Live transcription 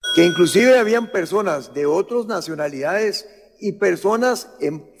que inclusive habían personas de otras nacionalidades y personas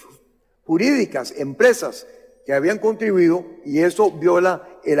jurídicas, empresas, que habían contribuido, y eso viola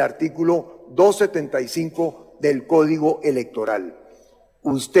el artículo 275 del Código Electoral.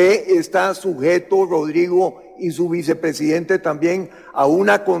 Usted está sujeto, Rodrigo, y su vicepresidente también, a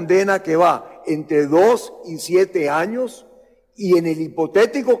una condena que va entre 2 y 7 años, y en el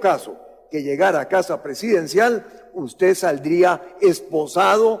hipotético caso que llegara a casa presidencial, usted saldría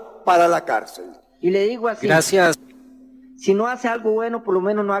esposado para la cárcel. Y le digo así. Gracias. Si no hace algo bueno, por lo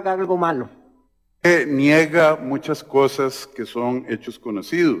menos no haga algo malo. Niega muchas cosas que son hechos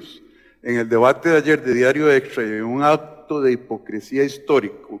conocidos. En el debate de ayer de Diario Extra, y en un acto de hipocresía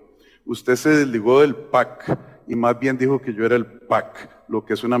histórico, usted se desligó del PAC y más bien dijo que yo era el PAC, lo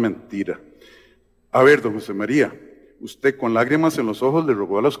que es una mentira. A ver, don José María, usted con lágrimas en los ojos le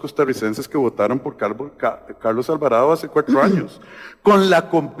rogó a los costarricenses que votaron por Carlos Alvarado hace 4 años. Con la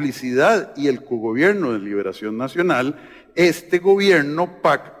complicidad y el cogobierno de Liberación Nacional, este gobierno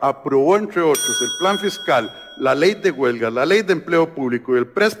PAC aprobó, entre otros, el plan fiscal, la ley de huelga, la ley de empleo público y el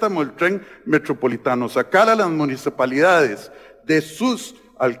préstamo del tren metropolitano, sacar a las municipalidades de sus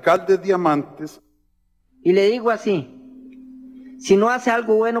alcaldes diamantes. Y le digo así. Si no hace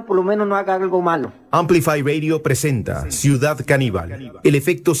algo bueno, por lo menos no haga algo malo. Amplify Radio presenta Ciudad Canibal, el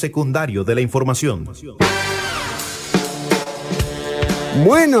efecto secundario de la información.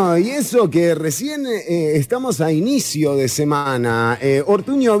 Bueno, y eso que recién estamos a inicio de semana.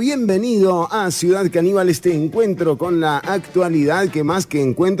 Ortuño, bienvenido a Ciudad Canibal, este encuentro con la actualidad, que más que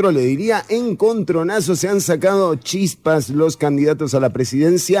encuentro le diría encontronazo. Se han sacado chispas los candidatos a la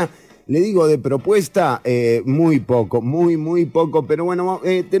presidencia. Le digo, de propuesta, muy poco, muy poco, pero bueno,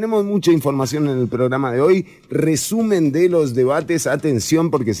 tenemos mucha información en el programa de hoy. Resumen de los debates,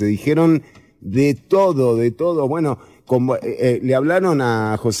 atención, porque se dijeron de todo. Bueno, le hablaron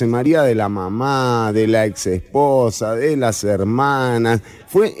a José María de la mamá, de la exesposa, de las hermanas.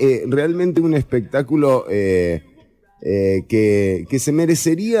 Fue realmente un espectáculo que se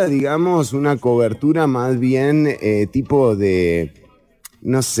merecería, digamos, una cobertura más bien tipo de...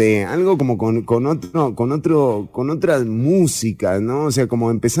 no sé, algo como con otras músicas, ¿no? O sea,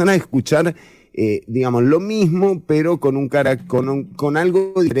 como empezar a escuchar, digamos, lo mismo, pero con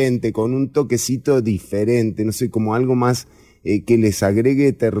algo diferente, con un toquecito diferente, no sé, como algo más que les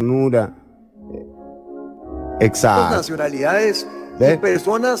agregue ternura. Exacto. Nacionalidades y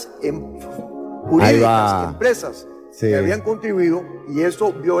personas jurídicas, empresas, sí, que habían contribuido, y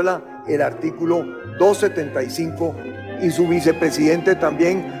eso viola el artículo 275, y su vicepresidente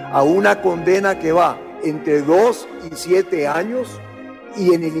también, a una condena que va entre 2 y 7 años,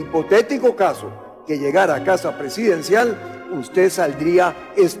 y en el hipotético caso que llegara a casa presidencial, usted saldría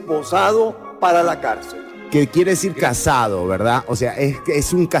esposado para la cárcel. Que quiere decir casado, ¿verdad? O sea,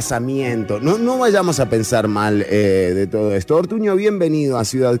 es un casamiento. No vayamos a pensar mal de todo esto. Ortuño, bienvenido a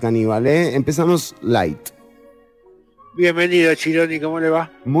Ciudad Canibal, ¿eh? Empezamos light. Bienvenido, Chironi, ¿cómo le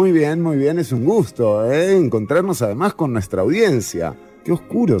va? Muy bien, es un gusto, encontrarnos además con nuestra audiencia. Qué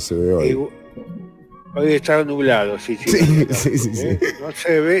oscuro se ve hoy. Hoy está nublado, sí. No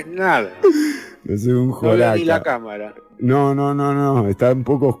se ve nada. No se ve un joraca. No ve ni la cámara. No, está un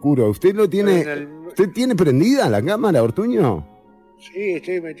poco oscuro. ¿Usted ¿Usted tiene prendida la cámara, Ortuño? Sí,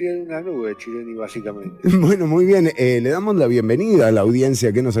 estoy metido en una nube, Chironi, básicamente. Bueno, muy bien. Le damos la bienvenida a la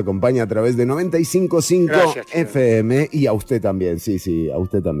audiencia que nos acompaña a través de 95.5 FM, y a usted también, sí, a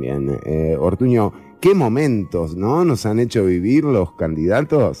usted también. Ortuño, qué momentos, ¿no? Nos han hecho vivir los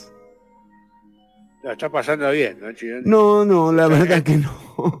candidatos. La está pasando bien, ¿no, Chironi? No, la verdad que no.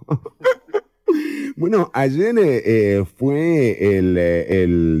 Bueno, ayer fue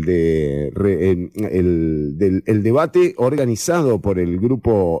el debate organizado por el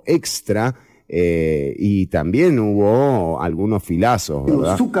grupo Extra, y también hubo algunos filazos,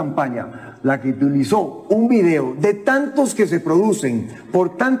 ¿verdad? Su campaña, la que utilizó un video de tantos que se producen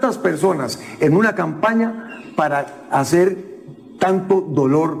por tantas personas en una campaña para hacer tanto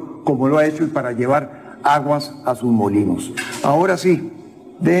dolor como lo ha hecho, y para llevar aguas a sus molinos. Ahora sí,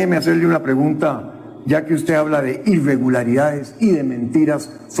 déjeme hacerle una pregunta, ya que usted habla de irregularidades y de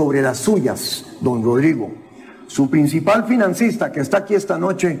mentiras sobre las suyas, don Rodrigo. Su principal financista, que está aquí esta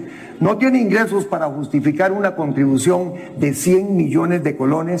noche, no tiene ingresos para justificar una contribución de 100 millones de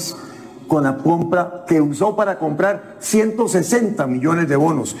colones con la compra que usó para comprar 160 millones de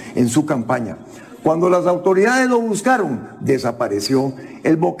bonos en su campaña. Cuando las autoridades lo buscaron, desapareció.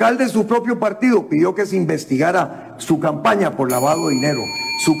 El vocal de su propio partido pidió que se investigara su campaña por lavado de dinero.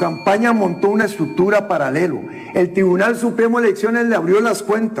 Su campaña montó una estructura paralelo. El Tribunal Supremo de Elecciones le abrió las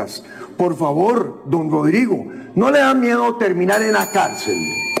cuentas. Por favor, don Rodrigo, ¿no le da miedo terminar en la cárcel?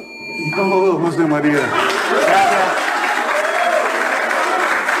 No, José María.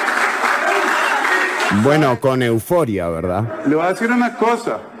 Bueno, con euforia, ¿verdad? Le voy a decir una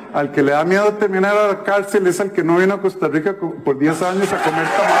cosa. Al que le da miedo terminar a la cárcel es al que no vino a Costa Rica por 10 años a comer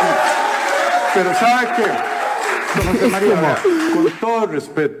tamales. Pero ¿sabe qué? Don José María, con todo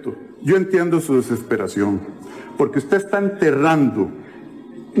respeto, yo entiendo su desesperación, porque usted está enterrando,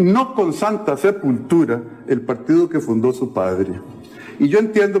 no con santa sepultura, el partido que fundó su padre. Y yo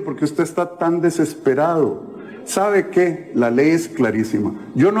entiendo por qué usted está tan desesperado. ¿Sabe qué? La ley es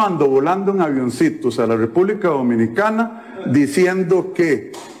clarísima. Yo no ando volando en avioncitos a la República Dominicana diciendo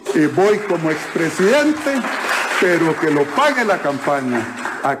que voy como expresidente, pero que lo pague la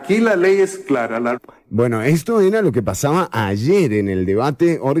campaña. Aquí la ley es clara. Bueno, esto era lo que pasaba ayer en el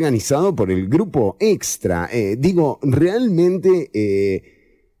debate organizado por el Grupo Extra. Realmente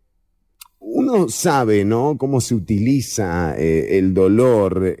uno sabe, ¿no?, cómo se utiliza el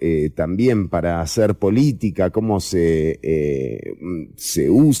dolor también para hacer política, cómo se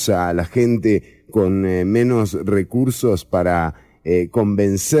usa a la gente con menos recursos para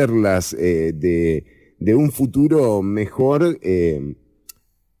convencerlas de un futuro mejor.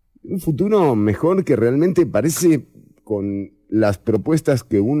 Un futuro mejor que realmente parece, con las propuestas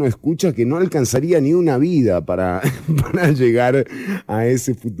que uno escucha, que no alcanzaría ni una vida para llegar a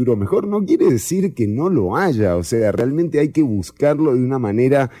ese futuro mejor. No quiere decir que no lo haya, o sea, realmente hay que buscarlo de una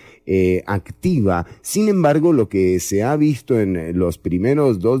manera activa. Sin embargo, lo que se ha visto en los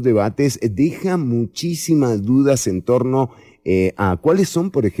primeros dos debates deja muchísimas dudas en torno a cuáles son,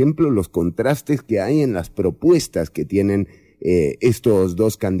 por ejemplo, los contrastes que hay en las propuestas que tienen estos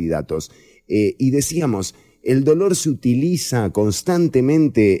dos candidatos. Y decíamos, el dolor se utiliza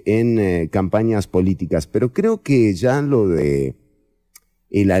constantemente en campañas políticas, pero creo que ya lo de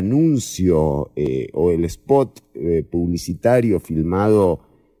el anuncio o el spot publicitario filmado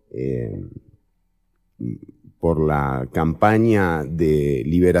por la campaña de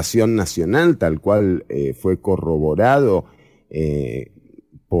Liberación Nacional, tal cual fue corroborado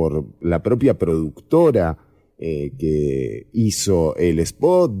por la propia productora que hizo el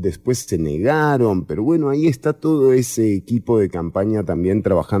spot, después se negaron, pero bueno, ahí está todo ese equipo de campaña también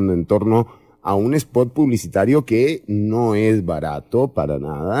trabajando en torno a un spot publicitario que no es barato para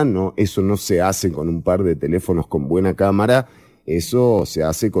nada, no, eso no se hace con un par de teléfonos con buena cámara, eso se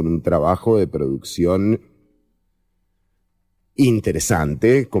hace con un trabajo de producción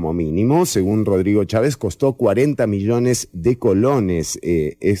interesante, como mínimo. Según Rodrigo Chávez, costó 40 millones de colones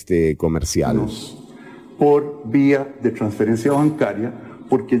este comercial. Por vía de transferencia bancaria,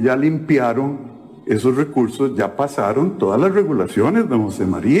 porque ya limpiaron esos recursos, ya pasaron todas las regulaciones, don José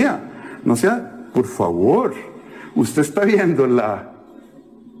María. No sea, por favor, usted está viendo la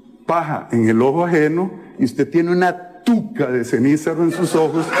paja en el ojo ajeno y usted tiene una tuca de cenízaro en sus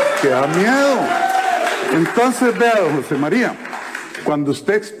ojos que da miedo. Entonces, vea, don José María, cuando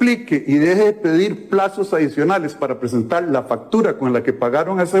usted explique y deje de pedir plazos adicionales para presentar la factura con la que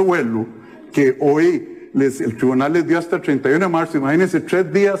pagaron ese vuelo, que hoy el tribunal les dio hasta el 31 de marzo, imagínense,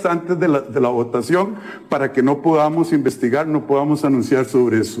 3 días antes de la votación, para que no podamos investigar, no podamos anunciar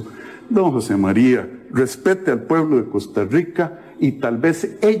sobre eso. Don José María, respete al pueblo de Costa Rica y tal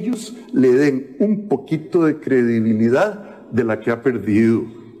vez ellos le den un poquito de credibilidad de la que ha perdido.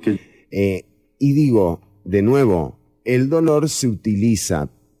 Y digo, de nuevo, el dolor se utiliza,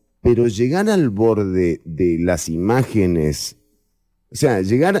 pero llegar al borde de las imágenes, o sea,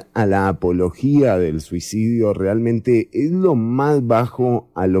 llegar a la apología del suicidio realmente es lo más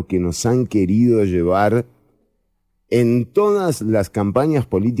bajo a lo que nos han querido llevar en todas las campañas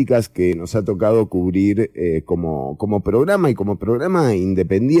políticas que nos ha tocado cubrir como programa y como programa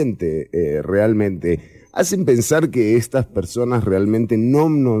independiente realmente. Hacen pensar que estas personas realmente no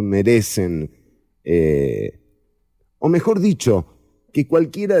nos merecen, o mejor dicho, que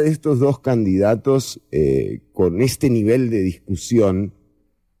cualquiera de estos dos candidatos con este nivel de discusión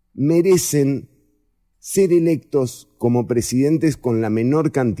merecen ser electos como presidentes con la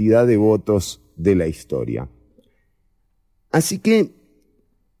menor cantidad de votos de la historia. Así que,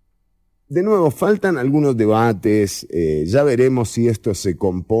 de nuevo, faltan algunos debates, ya veremos si esto se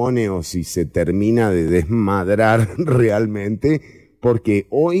compone o si se termina de desmadrar realmente, porque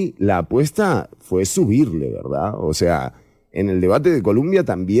hoy la apuesta fue subirle, ¿verdad? O sea, en el debate de Colombia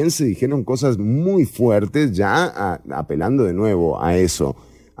también se dijeron cosas muy fuertes, ya apelando de nuevo a eso,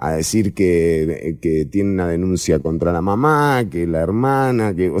 a decir que tiene una denuncia contra la mamá, que la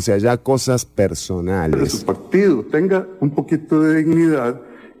hermana, que, o sea, ya cosas personales. Que su partido tenga un poquito de dignidad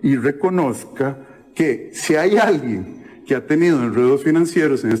y reconozca que si hay alguien que ha tenido enredos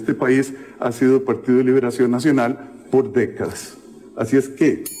financieros en este país, ha sido el Partido de Liberación Nacional por décadas. Así es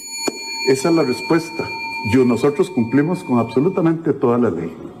que Esa es la respuesta. Nosotros cumplimos con absolutamente toda la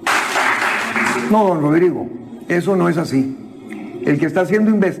ley. No, don Rodrigo, eso no es así. El que está siendo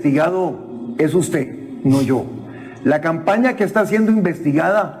investigado es usted, no yo. La campaña que está siendo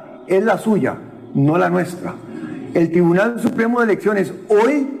investigada es la suya, no la nuestra. El Tribunal Supremo de Elecciones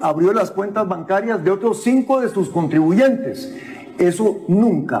hoy abrió las cuentas bancarias de otros 5 de sus contribuyentes. Eso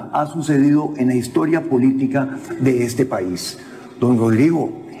nunca ha sucedido en la historia política de este país. Don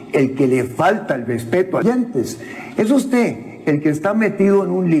Rodrigo, el que le falta el respeto a los oyentes es usted el que está metido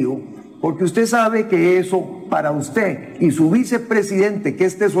en un lío, porque usted sabe que eso para usted y su vicepresidente, que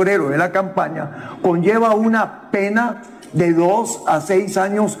es tesorero de la campaña, conlleva una pena de 2 a 6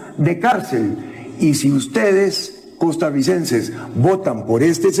 años de cárcel. Y si ustedes, costarricenses, votan por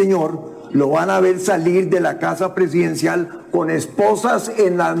este señor, lo van a ver salir de la casa presidencial con esposas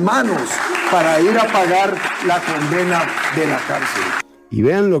en las manos para ir a pagar la condena de la cárcel. Y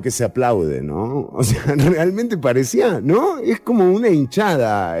vean lo que se aplaude, ¿no? O sea, realmente parecía, ¿no? Es como una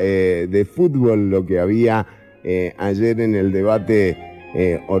hinchada de fútbol lo que había ayer en el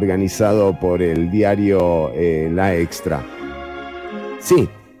debate organizado por el diario La Extra. Sí,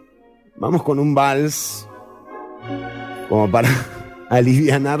 vamos con un vals como para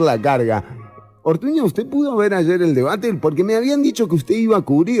alivianar la carga. Ortuño, ¿usted pudo ver ayer el debate? Porque me habían dicho que usted iba a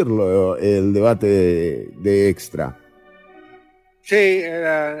cubrirlo, el debate de Extra. Sí,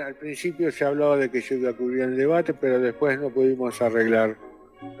 al principio se habló de que yo iba a cubrir el debate, pero después no pudimos arreglar,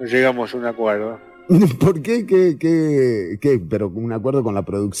 no llegamos a un acuerdo. ¿Por qué? ¿Qué? ¿Pero un acuerdo con la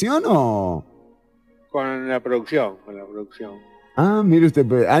producción o...? Con la producción. Ah, mire usted,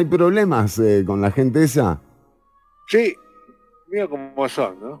 ¿hay problemas con la gente esa? Sí, mira cómo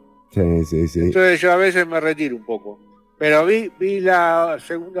son, ¿no? Sí. Entonces yo a veces me retiro un poco, pero vi la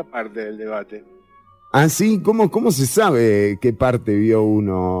segunda parte del debate. Ah, sí, ¿cómo se sabe qué parte vio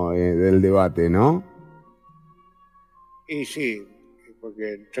uno del debate, no? Y sí,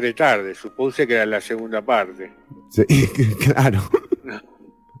 porque entré tarde, supuse que era la segunda parte. Sí, claro.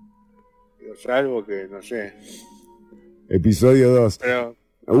 Salvo que, no sé. Episodio 2. Pero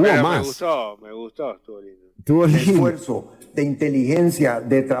más. Me gustó, estuvo lindo. Esfuerzo, de inteligencia,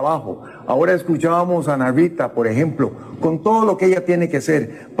 de trabajo. Ahora escuchábamos a Narvita, por ejemplo, con todo lo que ella tiene que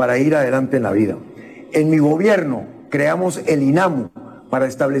hacer para ir adelante en la vida. En mi gobierno creamos el INAMU para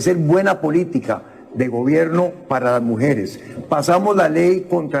establecer buena política de gobierno para las mujeres. Pasamos la ley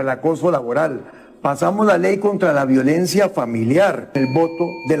contra el acoso laboral. Pasamos la ley contra la violencia familiar. El voto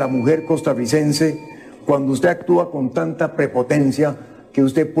de la mujer costarricense, cuando usted actúa con tanta prepotencia que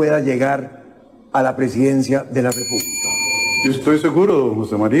usted pueda llegar a la presidencia de la República. Yo estoy seguro, don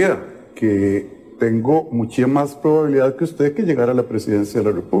José María, que tengo mucha más probabilidad que usted que llegar a la presidencia de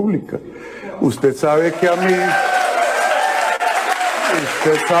la República. Usted sabe que a mí,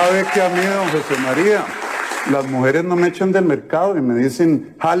 don José María, las mujeres no me echan del mercado y me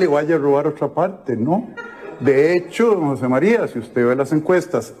dicen, jale, vaya a robar otra parte, no. De hecho, don José María, si usted ve las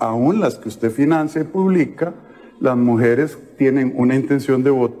encuestas, aún las que usted financia y publica, las mujeres tienen una intención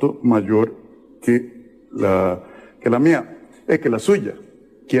de voto mayor que la mía, que la suya.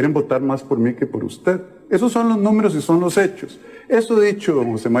 Quieren votar más por mí que por usted. Esos son los números y son los hechos. Eso dicho,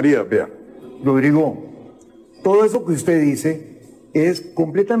 don José María, vea. Rodrigo, todo eso que usted dice es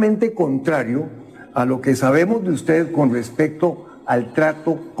completamente contrario a lo que sabemos de usted con respecto al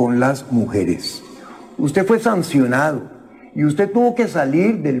trato con las mujeres. Usted fue sancionado y usted tuvo que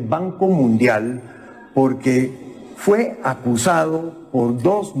salir del Banco Mundial porque fue acusado por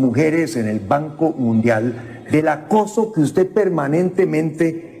 2 mujeres en el Banco Mundial del acoso que usted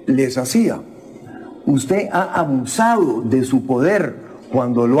permanentemente les hacía. Usted ha abusado de su poder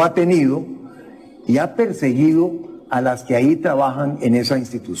cuando lo ha tenido y ha perseguido a las que ahí trabajan en esa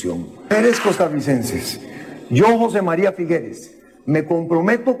institución. Mujeres costarricenses, yo, José María Figueres, me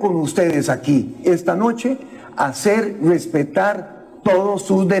comprometo con ustedes aquí esta noche a hacer respetar todos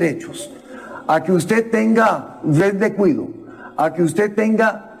sus derechos, a que usted tenga red de cuido, a que usted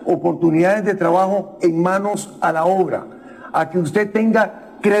tenga oportunidades de trabajo en manos a la obra, a que usted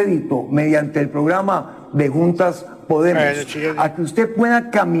tenga crédito mediante el programa de Juntas Podemos, a que usted pueda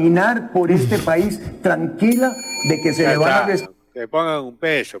caminar por este país tranquila de que se le van a... Que pongan un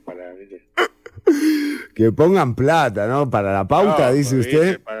peso para... Que pongan plata, ¿no? Para la pauta, no, dice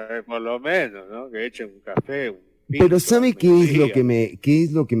usted. Por lo menos, ¿no? Que echen un café, pero ¿sabe qué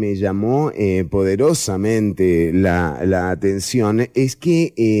es lo que me llamó poderosamente la atención? Es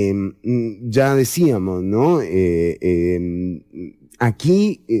que ya decíamos, ¿no?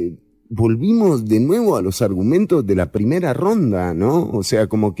 Aquí volvimos de nuevo a los argumentos de la primera ronda, ¿no? O sea,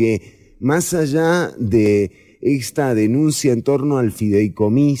 como que más allá de esta denuncia en torno al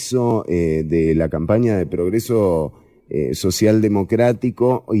fideicomiso de la campaña de Progreso Social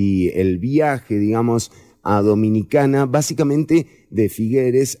Democrático y el viaje, digamos, a Dominicana, básicamente de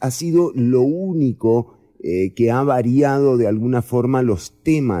Figueres, ha sido lo único que ha variado de alguna forma los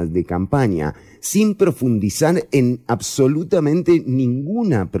temas de campaña, sin profundizar en absolutamente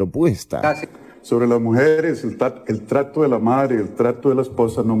ninguna propuesta. Sobre las mujeres, el trato de la madre, el trato de la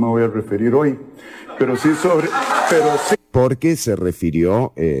esposa, no me voy a referir hoy, pero sí sobre... Porque se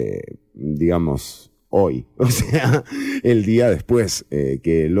refirió, digamos, hoy, o sea, el día después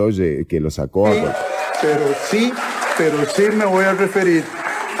que lo sacó. Sí, pero sí me voy a referir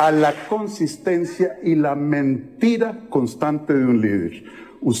a la consistencia y la mentira constante de un líder.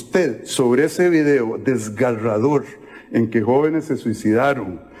 Usted, sobre ese video desgarrador en que jóvenes se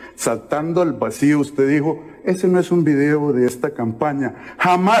suicidaron, saltando al vacío, usted dijo, ese no es un video de esta campaña.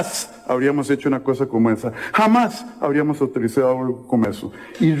 Jamás habríamos hecho una cosa como esa. Jamás habríamos autorizado algo como eso.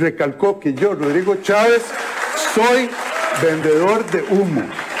 Y recalcó que yo, Rodrigo Chávez, soy vendedor de humo.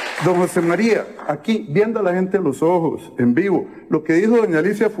 Don José María, aquí, viendo a la gente a los ojos, en vivo, lo que dijo doña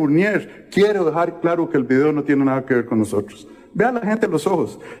Alicia Fournier, quiero dejar claro que el video no tiene nada que ver con nosotros. Ve a la gente a los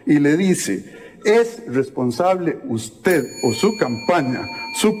ojos y le dice, ¿es responsable usted o su campaña,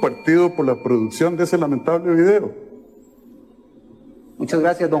 su partido, por la producción de ese lamentable video? Muchas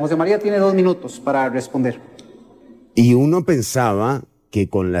gracias. Don José María tiene 2 minutos para responder. Y uno pensaba que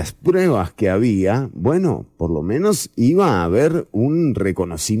con las pruebas que había, bueno, por lo menos iba a haber un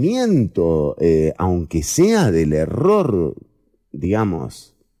reconocimiento, aunque sea del error,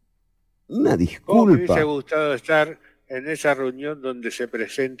 digamos, una disculpa. ¿Cómo me hubiese gustado estar en esa reunión donde se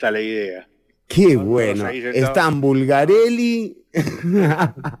presenta la idea? Qué bueno, están Bulgarelli.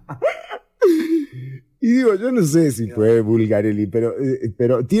 Y digo, yo no sé si fue Bulgarelli,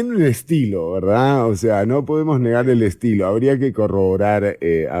 pero tiene un estilo, ¿verdad? O sea, no podemos negar el estilo. Habría que corroborar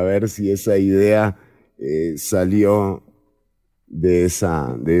a ver si esa idea salió de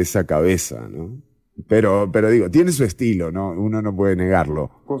esa cabeza, ¿no? Pero digo, tiene su estilo, ¿no? Uno no puede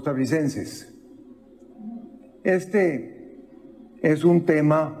negarlo. Costarricenses, este es un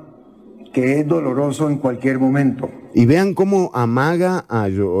tema que es doloroso en cualquier momento. Y vean cómo amaga a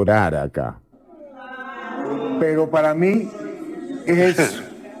llorar acá. Pero para mí es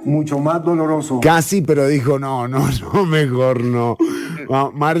mucho más doloroso. Casi, pero dijo, no, mejor no.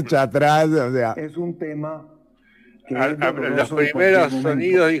 Marcha atrás, o sea. Es un tema que los primeros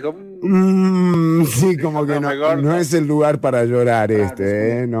sonidos dijo... sí, como que no es el lugar para llorar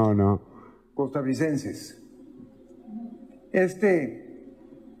no. Costarricenses, este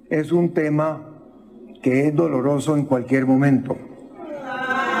es un tema que es doloroso en cualquier momento.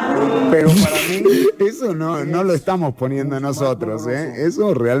 Pero para mí... Eso no lo estamos poniendo nosotros,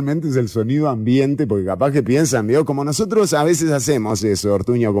 Eso realmente es el sonido ambiente, porque capaz que piensan, ¿vio? Como nosotros a veces hacemos eso,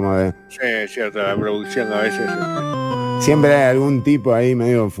 Ortuño, como de... Sí, es cierto, la producción a veces... Siempre hay algún tipo ahí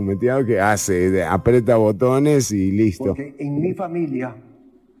medio fumeteado que aprieta botones y listo. Porque en mi familia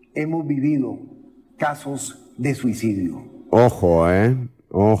hemos vivido casos de suicidio. Ojo,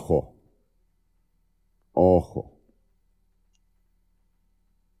 Ojo.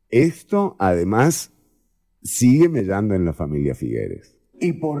 Esto, además, sigue mellando en la familia Figueres.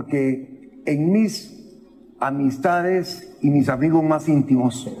 Y porque en mis amistades y mis amigos más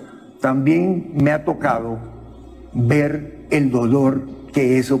íntimos también me ha tocado ver el dolor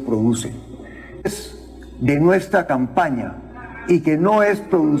que eso produce. Es de nuestra campaña y que no es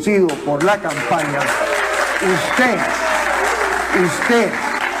producido por la campaña. Usted,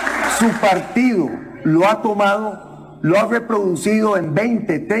 su partido lo ha tomado, lo ha reproducido en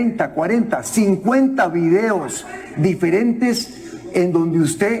 20, 30, 40, 50 videos diferentes en donde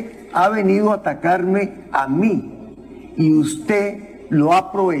usted ha venido a atacarme a mí y usted lo ha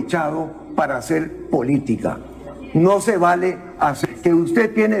aprovechado para hacer política. No se vale hacer que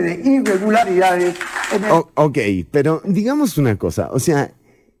usted tiene de irregularidades. Ok, pero digamos una cosa, o sea,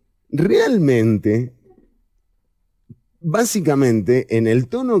 realmente... Básicamente, en el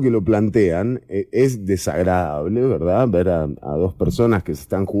tono que lo plantean, es desagradable, ¿verdad? Ver a dos personas que se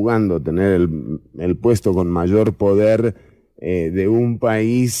están jugando a tener el puesto con mayor poder de un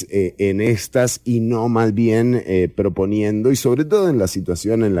país en estas y no más bien proponiendo, y sobre todo en la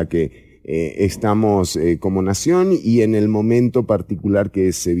situación en la que estamos como nación y en el momento particular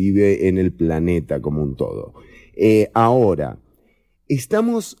que se vive en el planeta como un todo. Ahora,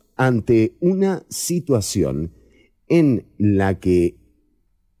 estamos ante una situación en la que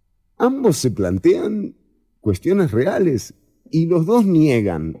ambos se plantean cuestiones reales y los dos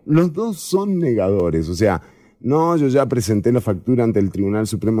niegan, los dos son negadores. O sea, no, yo ya presenté la factura ante el Tribunal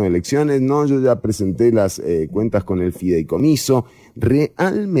Supremo de Elecciones, no, yo ya presenté las cuentas con el fideicomiso.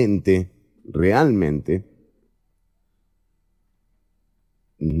 Realmente,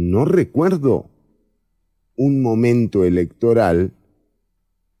 no recuerdo un momento electoral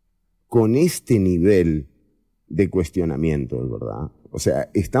con este nivel de cuestionamiento, ¿verdad? O sea,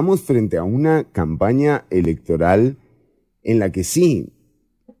 estamos frente a una campaña electoral en la que sí,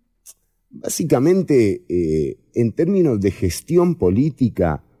 básicamente, en términos de gestión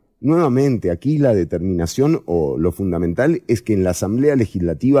política, nuevamente aquí la determinación o lo fundamental es que en la Asamblea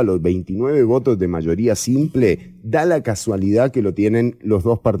Legislativa los 29 votos de mayoría simple da la casualidad que lo tienen los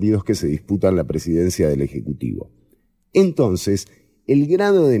dos partidos que se disputan la presidencia del Ejecutivo. Entonces, el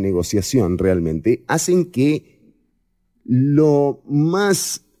grado de negociación realmente hacen que lo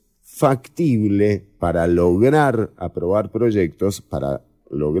más factible para lograr aprobar proyectos, para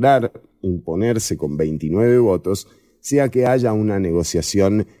lograr imponerse con 29 votos, sea que haya una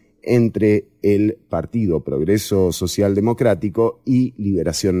negociación entre el Partido Progreso Social Democrático y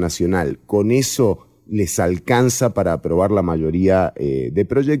Liberación Nacional. Con eso les alcanza para aprobar la mayoría de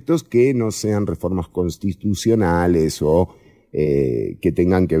proyectos que no sean reformas constitucionales o que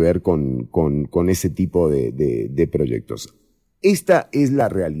tengan que ver con ese tipo de proyectos. Esta es la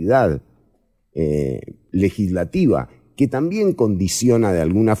realidad legislativa que también condiciona de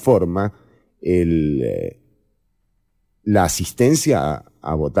alguna forma la asistencia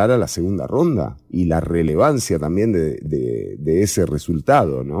a votar a la segunda ronda y la relevancia también de ese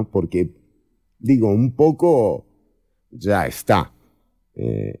resultado, ¿no? Porque, digo, un poco ya está.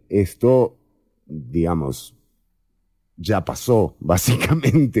 Esto, digamos, ya pasó,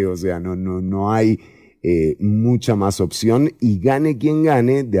 básicamente, o sea, no hay mucha más opción y gane quien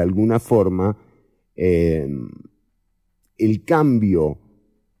gane, de alguna forma, el cambio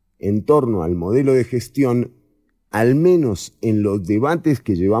en torno al modelo de gestión, al menos en los debates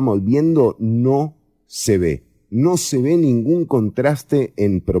que llevamos viendo, no se ve. No se ve ningún contraste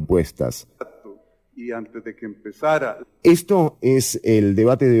en propuestas. Y antes de que empezara... Esto es el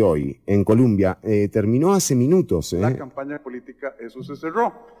debate de hoy en Colombia. Terminó hace minutos. La campaña política, eso se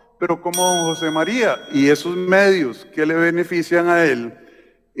cerró. Pero como don José María y esos medios que le benefician a él,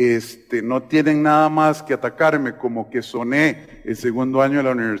 no tienen nada más que atacarme como que soné el segundo año de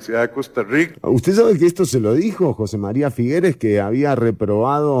la Universidad de Costa Rica. ¿Usted sabe que esto se lo dijo José María Figueres, que había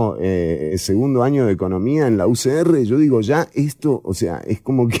reprobado el segundo año de Economía en la UCR? Yo digo, ya esto, o sea, es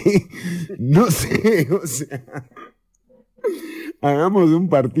como que, no sé, o sea, hagamos un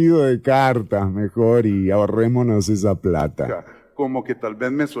partido de cartas mejor y ahorrémonos esa plata. Como que tal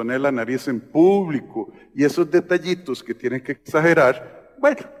vez me soné la nariz en público y esos detallitos que tienen que exagerar,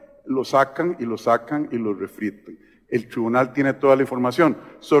 bueno, lo sacan y lo refritan. El tribunal tiene toda la información.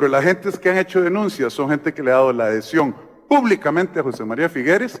 Sobre las gentes que han hecho denuncias, son gente que le ha dado la adhesión públicamente a José María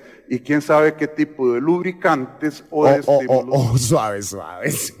Figueres y quién sabe qué tipo de lubricantes o de estímulos. Suave.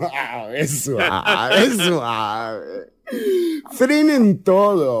 Frenen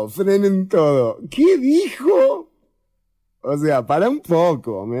todo. ¿Qué dijo? O sea, para un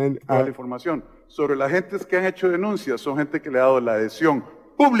poco, man. Toda la información. Sobre las gentes que han hecho denuncias, son gente que le ha dado la adhesión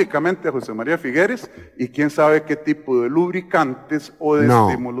públicamente a José María Figueres y quién sabe qué tipo de lubricantes o de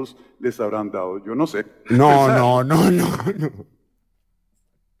estímulos les habrán dado. Yo no sé. No.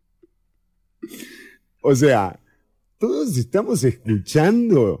 O sea, todos estamos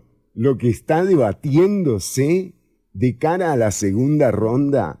escuchando lo que está debatiéndose de cara a la segunda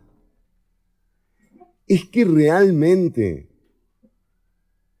ronda. Es que realmente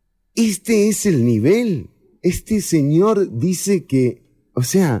este es el nivel. Este señor dice que, o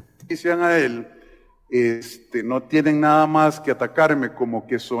sea... Dicen a él, no tienen nada más que atacarme como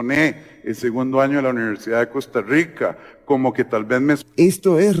que soné el segundo año de la Universidad de Costa Rica, como que tal vez me...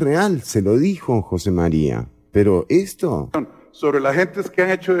 Esto es real, se lo dijo José María, pero esto... Sobre las gentes que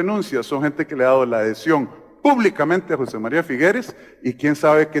han hecho denuncias, son gente que le ha dado la adhesión públicamente a José María Figueres y quién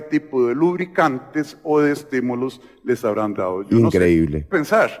sabe qué tipo de lubricantes o de estímulos les habrán dado. Yo increíble. No sé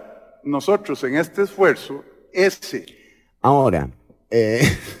pensar. Nosotros en este esfuerzo, Ahora,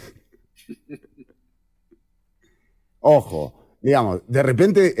 ojo, digamos, de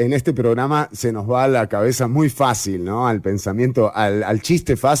repente en este programa se nos va a la cabeza muy fácil, ¿no? Al pensamiento, al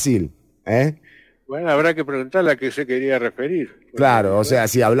chiste fácil, Bueno, habrá que preguntarle a qué se quería referir. Claro, o sea,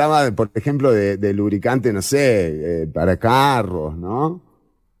 si hablaba, por ejemplo, de lubricante, no sé, para carros, ¿no?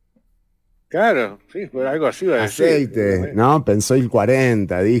 Claro, sí, pero algo así va a decir. Aceite, ¿no? Pensó el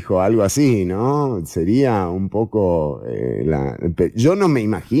 40, dijo, algo así, ¿no? Sería un poco... yo no me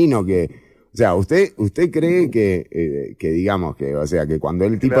imagino que... O sea, ¿usted cree que digamos, que, o sea, que cuando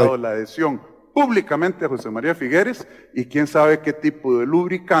el tipo... Le ha dado la adhesión públicamente a José María Figueres y quién sabe qué tipo de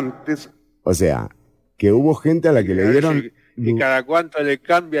lubricantes. O sea, que hubo gente a la que le dieron... Y cada cuánto le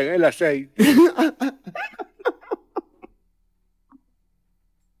cambian el aceite.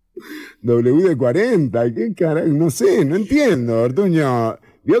 WD-40, ¿qué carajo? No sé, no entiendo, Ortuño.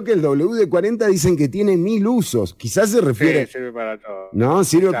 Vio que el WD-40 dicen que tiene 1000 usos. Quizás se refiere... Sí, sirve para todo. No,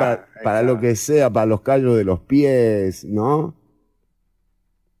 sirve para lo que sea, para los callos de los pies, ¿no?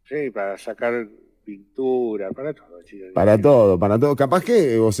 Sí, para sacar pintura, para todo. Para todo. Capaz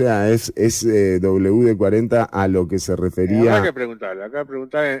que, o sea, es WD-40 a lo que se refería... Habrá que preguntarle. Acá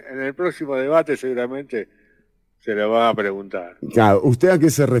preguntar en el próximo debate seguramente se lo van a preguntar. Claro, ¿usted a qué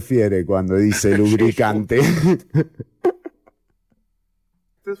se refiere cuando dice lubricante?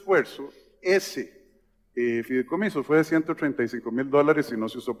 Este esfuerzo, ese fideicomiso fue de $135,000 y no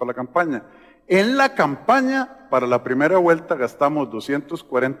se usó para la campaña. En la campaña, para la primera vuelta, gastamos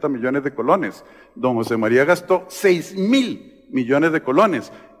 240 millones de colones. Don José María gastó 6,000 millones de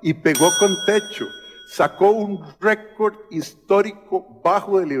colones y pegó con techo. Sacó un récord histórico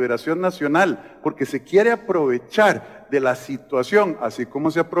bajo de Liberación Nacional, porque se quiere aprovechar de la situación, así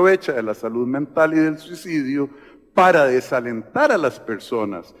como se aprovecha de la salud mental y del suicidio, para desalentar a las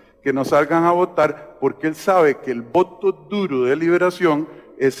personas que no salgan a votar, porque él sabe que el voto duro de Liberación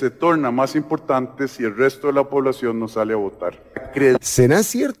se torna más importante si el resto de la población no sale a votar. ¿Será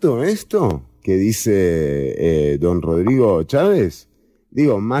cierto esto que dice don Rodrigo Chávez?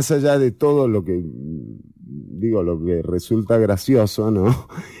 Digo, más allá de todo lo que resulta gracioso, ¿no?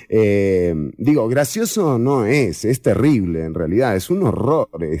 Gracioso no es terrible en realidad, es un horror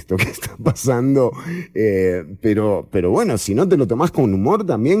esto que está pasando, pero bueno, si no te lo tomás con humor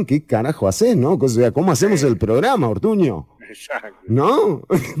también, ¿qué carajo haces, no? O sea, ¿cómo hacemos el programa, Ortuño? Exacto. ¿No?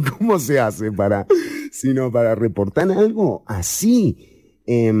 ¿Cómo se hace para reportar algo así?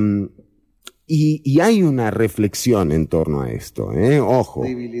 Y hay una reflexión en torno a esto, ojo. La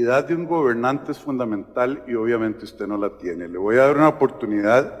credibilidad de un gobernante es fundamental y obviamente usted no la tiene. Le voy a dar una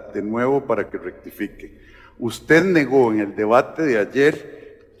oportunidad de nuevo para que rectifique. Usted negó en el debate de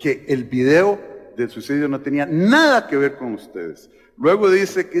ayer que el video del suicidio no tenía nada que ver con ustedes. Luego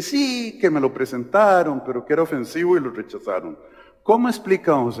dice que sí, que me lo presentaron, pero que era ofensivo y lo rechazaron. ¿Cómo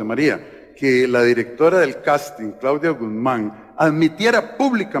explica don José María que la directora del casting, Claudia Guzmán, admitiera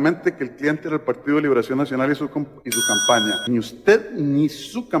públicamente que el cliente era el Partido de Liberación Nacional y su campaña? Ni usted ni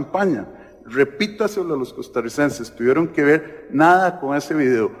su campaña, repítaselo a los costarricenses, tuvieron que ver nada con ese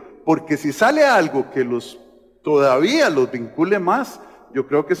video, porque si sale algo que todavía los vincule más, yo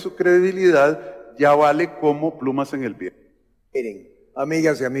creo que su credibilidad ya vale como plumas en el viento. Miren,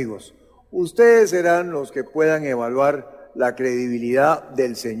 amigas y amigos, ustedes serán los que puedan evaluar la credibilidad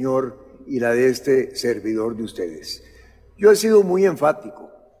del señor y la de este servidor de ustedes. Yo he sido muy enfático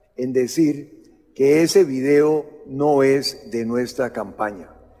en decir que ese video no es de nuestra campaña.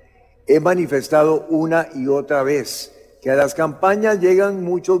 He manifestado una y otra vez que a las campañas llegan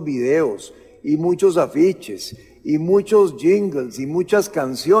muchos videos y muchos afiches y muchos jingles y muchas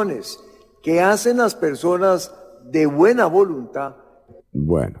canciones que hacen las personas de buena voluntad.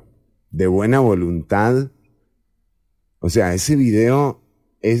 Bueno, de buena voluntad. O sea, ese video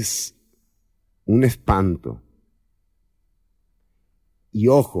es un espanto. Y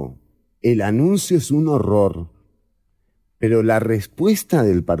ojo, el anuncio es un horror, pero la respuesta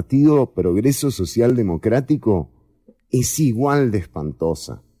del Partido Progreso Social Democrático es igual de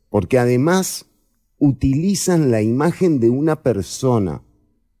espantosa, porque además utilizan la imagen de una persona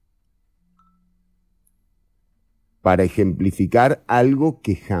para ejemplificar algo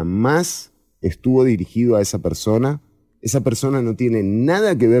que jamás estuvo dirigido a esa persona. Esa persona no tiene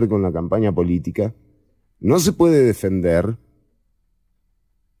nada que ver con la campaña política, no se puede defender.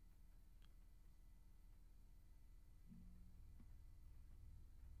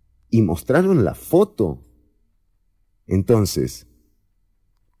 Y mostraron la foto. Entonces,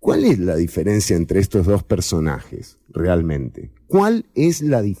 ¿cuál es la diferencia entre estos dos personajes realmente? ¿Cuál es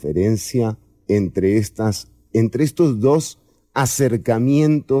la diferencia entre estos dos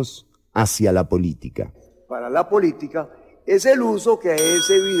acercamientos hacia la política? Para la política es el uso que a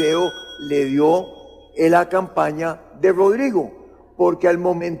ese video le dio en la campaña de Rodrigo, porque al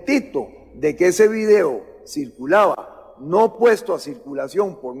momentito de que ese video circulaba, no puesto a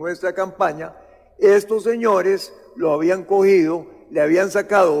circulación por nuestra campaña, estos señores lo habían cogido, le habían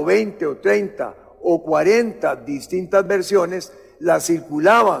sacado 20 o 30 o 40 distintas versiones, las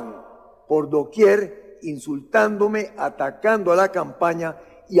circulaban por doquier, insultándome, atacando a la campaña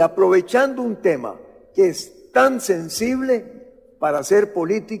y aprovechando un tema que es tan sensible para hacer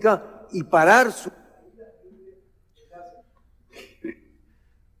política y parar su...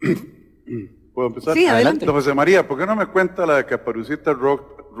 ¿Puedo empezar? Sí, adelante. Don José María, ¿por qué no me cuenta la de Caperucita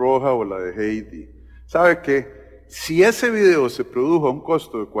Roja o la de Heidi? ¿Sabe qué? Si ese video se produjo a un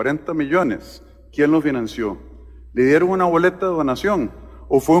costo de 40 millones, ¿quién lo financió? ¿Le dieron una boleta de donación?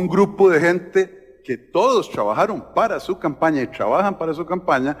 ¿O fue un grupo de gente que todos trabajaron para su campaña y trabajan para su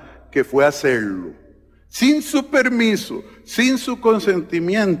campaña que fue a hacerlo? Sin su permiso, sin su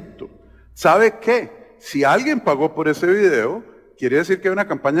consentimiento. ¿Sabe qué? Si alguien pagó por ese video, quiere decir que hay una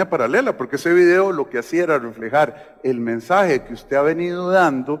campaña paralela, porque ese video lo que hacía era reflejar el mensaje que usted ha venido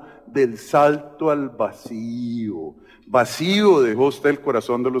dando del salto al vacío. Vacío dejó usted el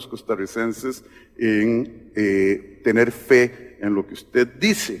corazón de los costarricenses en tener fe en lo que usted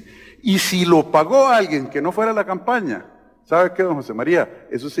dice. Y si lo pagó alguien que no fuera la campaña, ¿sabe qué, don José María?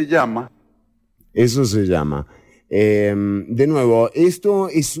 Eso se llama. De nuevo, esto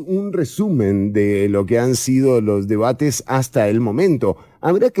es un resumen de lo que han sido los debates hasta el momento.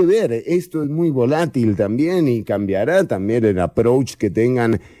 Habrá que ver, esto es muy volátil también y cambiará también el approach que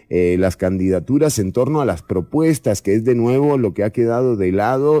tengan las candidaturas en torno a las propuestas, que es de nuevo lo que ha quedado de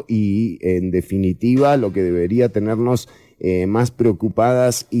lado y en definitiva lo que debería tenernos más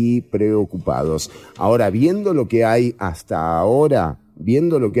preocupadas y preocupados. Ahora, viendo lo que hay hasta ahora,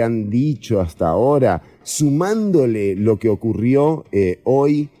 viendo lo que han dicho hasta ahora, sumándole lo que ocurrió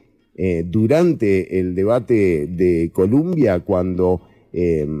hoy durante el debate de Colombia, cuando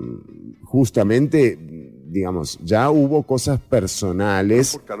justamente, digamos, ya hubo cosas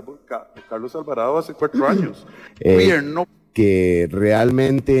personales. Carlos Alvarado hace 4 años. Que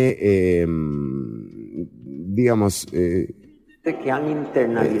realmente, digamos... que han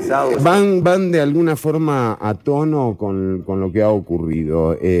internalizado. Van de alguna forma a tono con lo que ha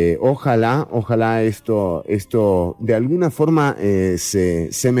ocurrido. Ojalá esto de alguna forma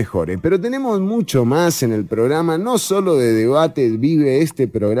se mejore. Pero tenemos mucho más en el programa, no solo de debates vive este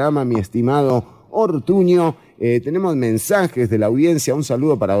programa, mi estimado Ortuño. Tenemos mensajes de la audiencia, un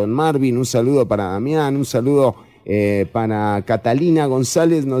saludo para don Marvin, un saludo para Damián, un saludo para Catalina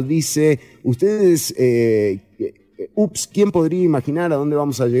González, nos dice, ustedes... ¿quién podría imaginar a dónde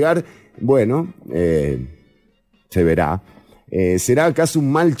vamos a llegar? Bueno, se verá. ¿Será acaso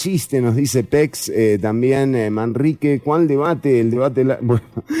un mal chiste? Nos dice Pex, también Manrique. ¿Cuál debate? El debate... Bueno,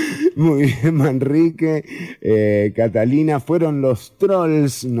 muy bien, Manrique. Catalina, fueron los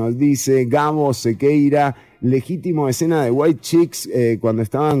trolls, nos dice Gabo Sequeira. Legítimo escena de White Chicks cuando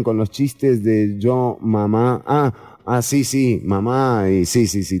estaban con los chistes de yo, mamá. Sí, mamá, y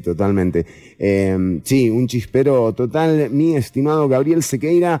sí, totalmente. Sí, un chispero total. Mi estimado Gabriel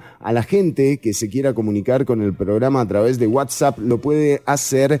Sequeira, a la gente que se quiera comunicar con el programa a través de WhatsApp, lo puede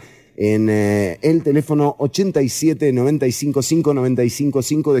hacer en el teléfono 87 95 5 95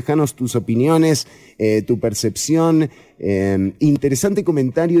 5. Déjanos tus opiniones, tu percepción. Interesante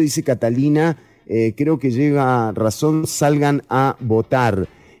comentario, dice Catalina. Creo que llega razón, salgan a votar.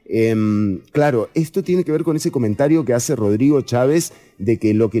 Claro, esto tiene que ver con ese comentario que hace Rodrigo Chávez de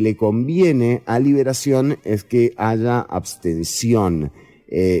que lo que le conviene a Liberación es que haya abstención.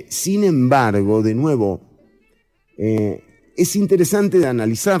 Sin embargo, de nuevo, es interesante de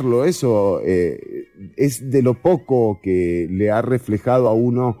analizarlo, eso es de lo poco que le ha reflejado a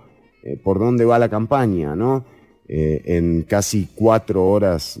uno por dónde va la campaña, ¿no? En casi 4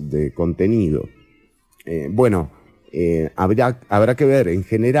 horas de contenido. Habrá que ver. En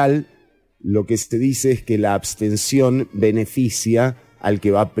general, lo que se dice es que la abstención beneficia al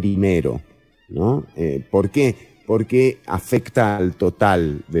que va primero, ¿no? ¿Por qué? Porque afecta al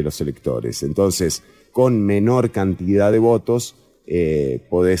total de los electores. Entonces, con menor cantidad de votos,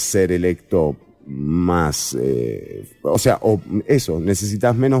 podés ser electo más...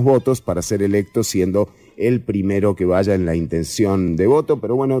 necesitas menos votos para ser electo siendo el primero que vaya en la intención de voto.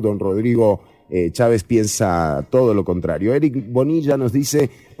 Pero bueno, don Rodrigo Chávez piensa todo lo contrario. Eric Bonilla nos dice,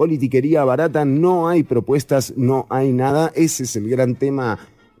 politiquería barata, no hay propuestas, no hay nada. Ese es el gran tema,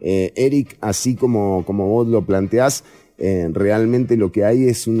 Eric, así como vos lo planteás. Realmente lo que hay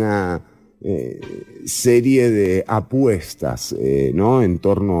es una serie de apuestas, ¿no? En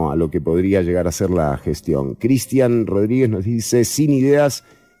torno a lo que podría llegar a ser la gestión. Cristian Rodríguez nos dice, sin ideas,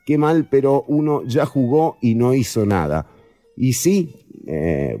 qué mal, pero uno ya jugó y no hizo nada. Y sí,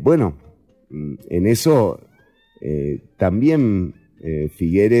 en eso también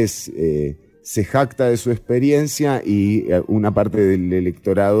Figueres se jacta de su experiencia y una parte del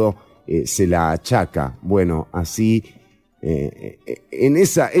electorado se la achaca. Bueno, así en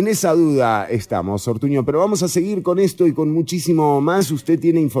esa duda estamos, Ortuño, pero vamos a seguir con esto y con muchísimo más. Usted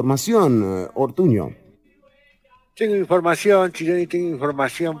tiene información, Ortuño. Tengo información, Chironi, tengo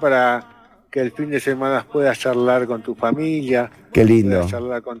información para que el fin de semana puedas charlar con tu familia. Qué lindo. Puedas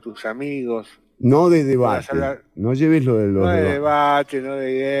charlar con tus amigos. No de debate. No lleves lo de los No de debates. debate, no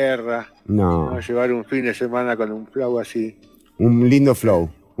de guerra. No. Vamos a llevar un fin de semana con un flow así. Un lindo flow.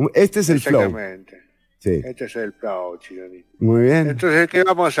 Este es el flow. Exactamente. Sí. Este es el flow, Chironi. Muy bien. Entonces, ¿qué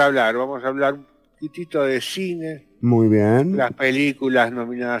vamos a hablar? Vamos a hablar un poquitito de cine, Muy bien. las películas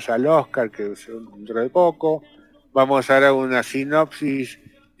nominadas al Oscar, que son dentro de poco. Vamos a dar una sinopsis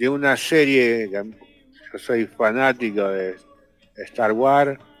de una serie, yo soy fanático de Star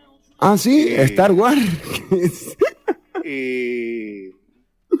Wars. Ah, sí, Star Wars.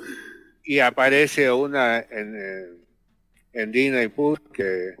 y aparece una en Disney Plus,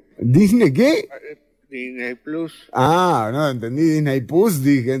 que ¿Disney qué? Disney Plus. Ah, no, entendí Disney Plus,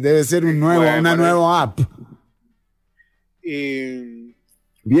 dije, debe ser una nueva app. Y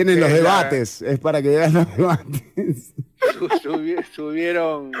Vienen los debates, es para que vean los debates.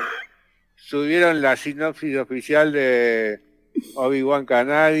 subieron la sinopsis oficial de Obi-Wan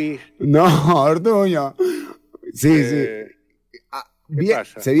Kenobi. No, Ortuño. Sí, sí. ¿Qué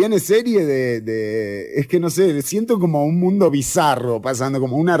pasa? Se viene serie de... Es que no sé, siento como un mundo bizarro pasando,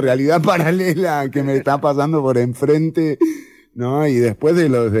 como una realidad paralela que me está pasando por enfrente, ¿no? Y después de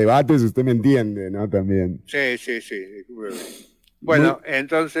los debates usted me entiende, ¿no? También. Sí. Bueno,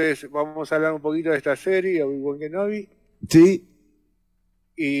 entonces vamos a hablar un poquito de esta serie, Obi-Wan Kenobi. Sí.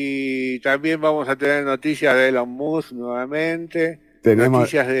 Y también vamos a tener noticias de Elon Musk nuevamente, Tenemos...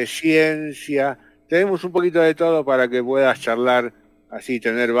 noticias de ciencia. Tenemos un poquito de todo para que puedas charlar, así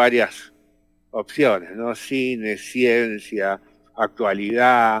tener varias opciones, ¿no? Cine, ciencia,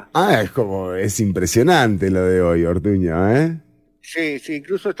 actualidad. Ah, es impresionante lo de hoy, Ortuño, ¿eh? Sí,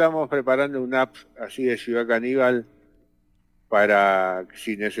 incluso estamos preparando una app así de Ciudad Canibal para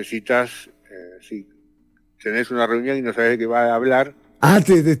si necesitas, si tenés una reunión y no sabés de qué va a hablar. Ah,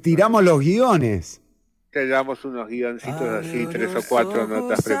 te tiramos los guiones. Te damos unos guioncitos así, 3 o 4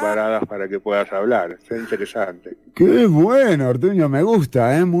 notas preparadas para que puedas hablar. Está interesante. Qué bueno, Ortuño, me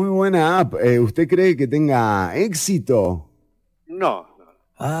gusta, ¿eh? Muy buena app. ¿Usted cree que tenga éxito? No.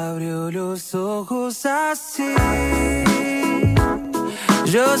 Abrió los ojos así,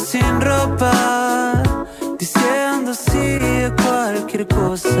 yo sin ropa, diciendo sí a cualquier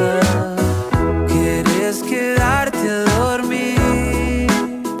cosa. ¿Quieres quedarte a dormir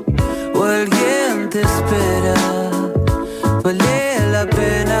o alguien te espera? Vale la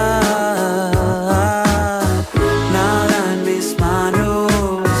pena. Nada en mis manos,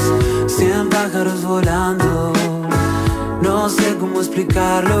 100 pájaros volando. No sé cómo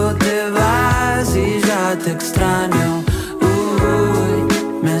explicarlo, te vas y ya te extraño. Uy,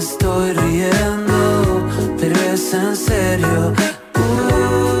 me estoy riendo, pero es en serio.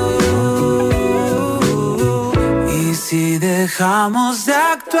 Y si dejamos de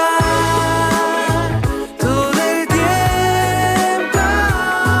actuar todo el tiempo,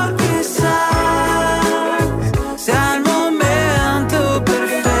 quizás sea el momento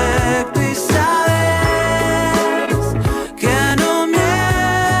perfecto y sabes que no miento.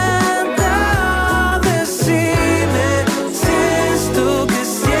 Decime si esto que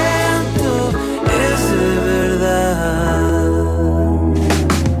siento es de verdad.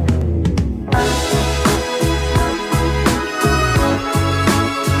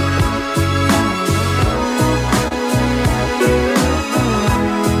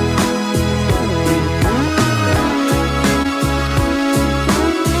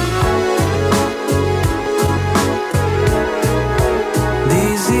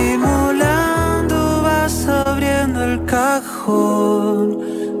 Disimulando vas abriendo el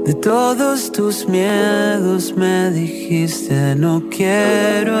cajón de todos tus miedos. Me dijiste no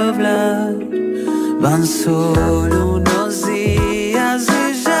quiero hablar. Van solo unos días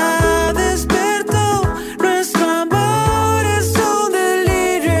y ya despertó. Nuestro amor es un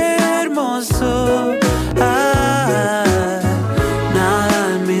delirio hermoso.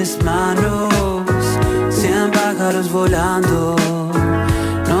 Nada en mis manos, 100 pájaros volando.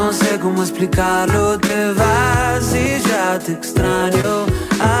 No sé cómo explicarlo, te vas y ya te extraño.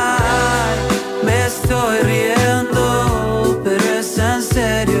 Ay, me estoy riendo, pero es en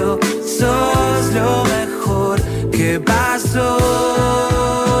serio. Sos lo mejor que pasó.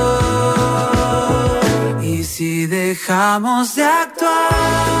 Y si dejamos de actuar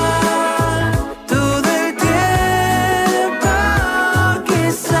todo el tiempo,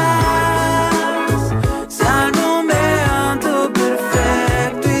 quizás sea el momento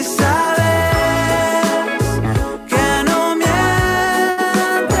perfecto y sabes que no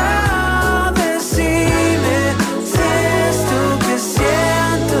miento. Decime si esto que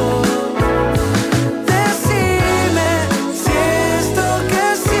siento, decime si esto que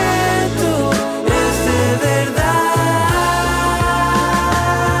siento es de verdad.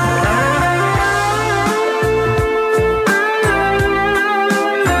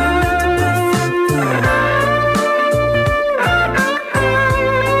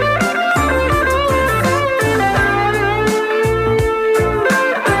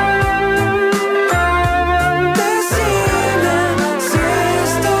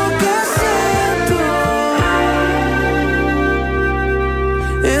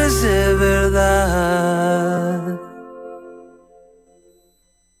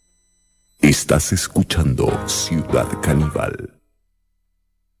 Estás escuchando Ciudad Canibal.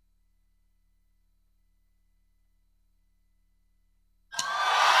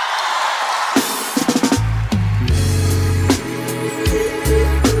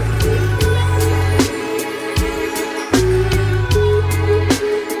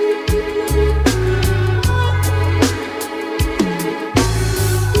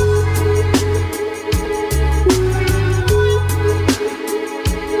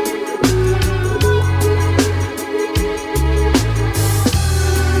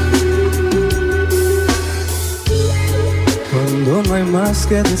 No hay más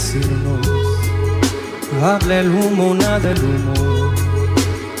que decirnos, habla el humo, nada el humo,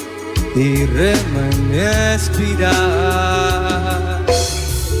 y rema en expirar.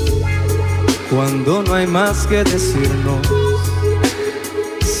 Cuando no hay más que decirnos,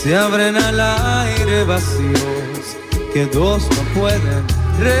 se abren al aire vacíos que dos no pueden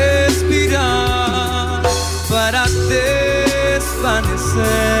respirar. Para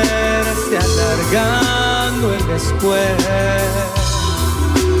desvanecerse alargando el después,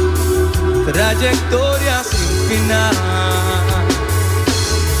 trayectoria sin final,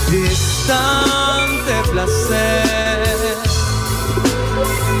 distante placer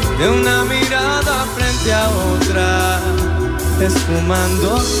de una mirada frente a otra,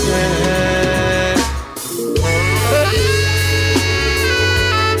 esfumándose.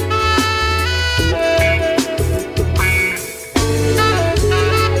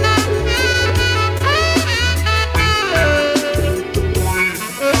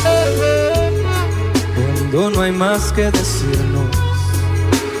 Cuando no hay más que decirnos,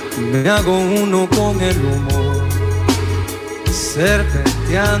 me hago uno con el humo,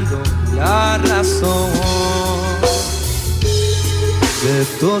 serpenteando la razón de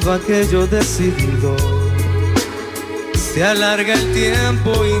todo aquello decidido. Se alarga el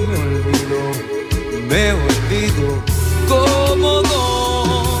tiempo y me olvido como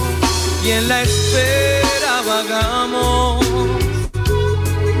dos, y en la espera vagamos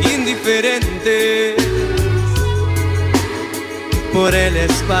indiferentes por el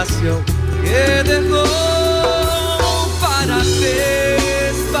espacio que dejó para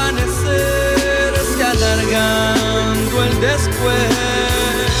desvanecerse alargando el después.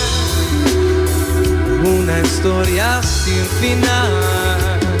 Una historia sin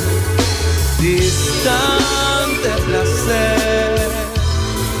final, distante placer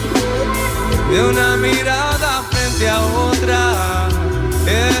de una mirada frente a otra,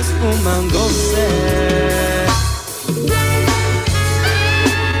 esfumándose.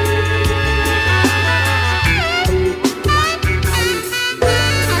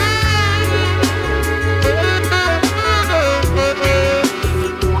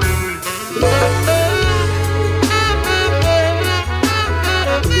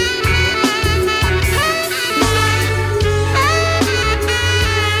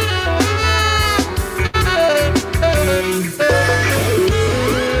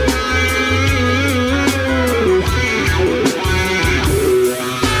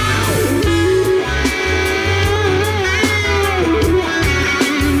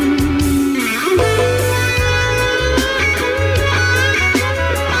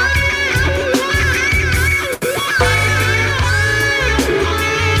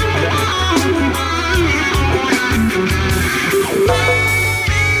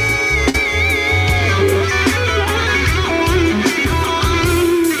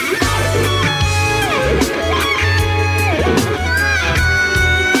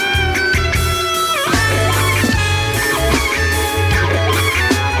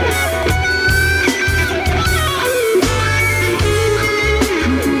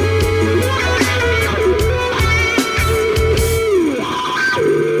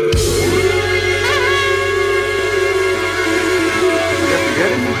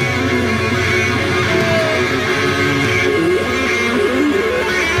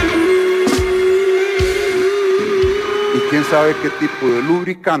 Sabe qué tipo de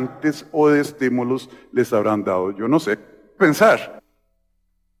lubricantes o de estímulos les habrán dado. Yo no sé pensar.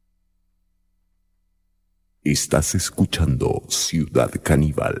 Estás escuchando Ciudad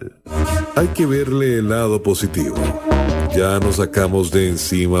Canibal. Hay que verle el lado positivo. Ya nos sacamos de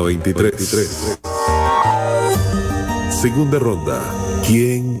encima 23. Segunda ronda.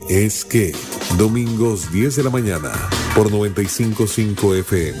 ¿Quién es qué? Domingos 10 de la mañana por 95.5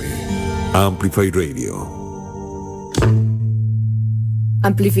 FM. Amplify Radio.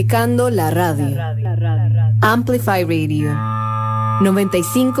 Amplificando la radio. Amplify Radio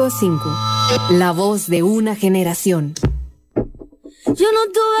 95.5. La voz de una generación. Yo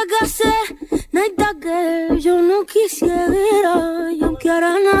no tuve que hacer Nada que yo no quisiera, y aunque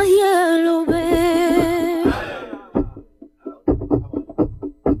ahora nadie lo ve,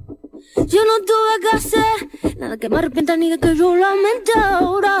 yo no tuve que hacer nada que me arrepienta ni de que yo lamente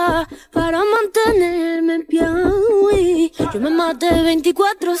ahora para mantenerme en pie. Uy, yo me maté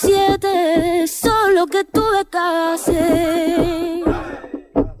 24/7, solo que tuve que hacer.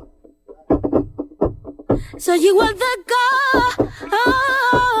 Soy igual de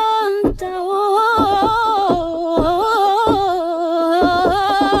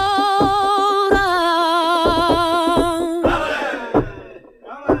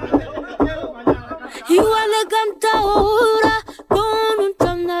igual de cantadora, con un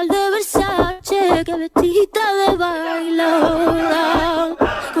chándal de Versace que vestida de bailadora,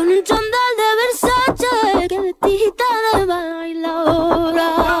 con un chándal de Versace que vestida de bailadora.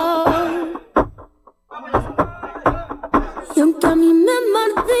 Y aunque a mí me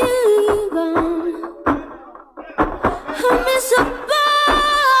martigan a mis espaldas,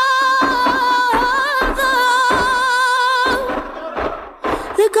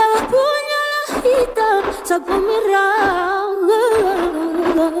 de cada puñalajita saco mi rabia.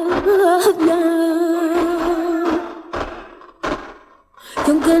 Y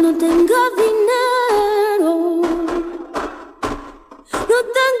aunque no tenga dinero, no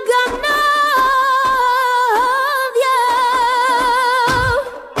tenga nadie,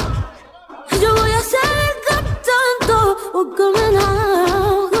 yo voy a seguir cantando porque me nace.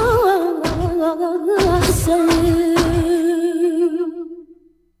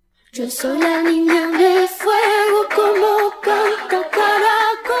 Yo soy la niña de fuego, como canta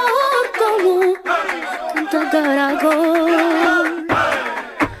caracol, como canta caracol.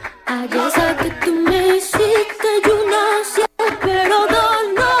 Ayer sé que tú me hiciste y una sí, pero dos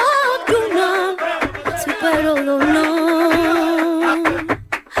no, y una sí, pero dos no.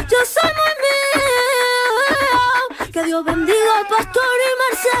 Yo soy muy mía, que Dios bendiga a Pastor y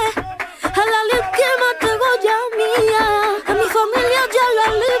Merced, a la líquima tengo ya mía, a mi familia ya la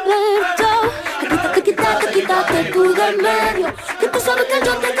libertad. Quítate tú del medio, que tú sabes que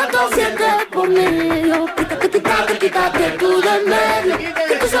yo te canto siete por medio. Quítate tú del medio,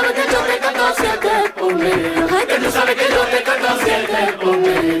 que tú sabes que yo te canto siete por medio. Que tú sabes que yo te canto siete por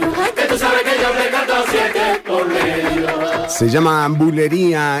medio. Que tú sabes que yo te canto siete por medio. Se llama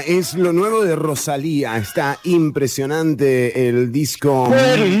Bulería, es lo nuevo de Rosalía. Está impresionante el disco.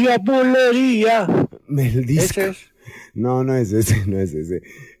 Bulería. El disco. ¿Ese es? No, no es ese, no es ese.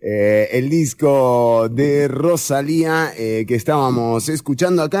 El disco de Rosalía que estábamos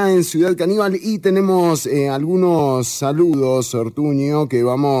escuchando acá en Ciudad Canibal, y tenemos algunos saludos, Ortuño, que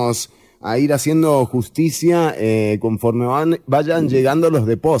vamos a ir haciendo justicia conforme vayan llegando los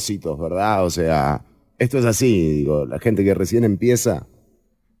depósitos, ¿verdad? O sea, esto es así, digo, la gente que recién empieza,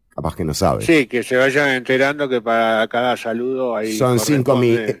 capaz que no sabe. Sí, que se vayan enterando que para cada saludo hay... Son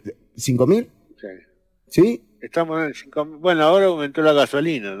 5.000. ¿5.000? Sí. ¿Sí? Estamos en 5.000. Bueno, ahora aumentó la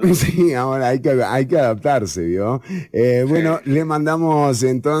gasolina, ¿no? Sí, ahora hay que adaptarse, ¿vio? Bueno, le mandamos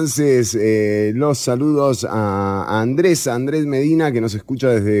entonces los saludos a Andrés Medina, que nos escucha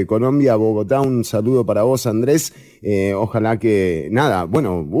desde Colombia, Bogotá. Un saludo para vos, Andrés. Ojalá que, nada,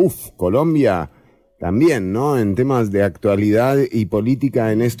 bueno, Colombia también, ¿no? En temas de actualidad y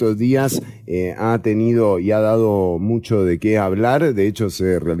política en estos días ha tenido y ha dado mucho de qué hablar. De hecho,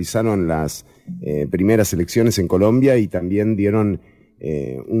 se realizaron las primeras elecciones en Colombia y también dieron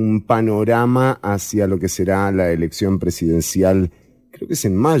un panorama hacia lo que será la elección presidencial, creo que es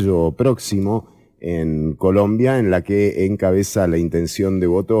en mayo próximo, en Colombia, en la que encabeza la intención de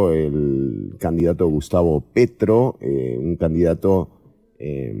voto el candidato Gustavo Petro, un candidato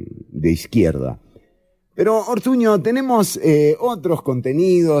de izquierda. Pero, Ortuño, tenemos otros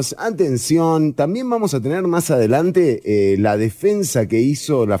contenidos. Atención, también vamos a tener más adelante la defensa que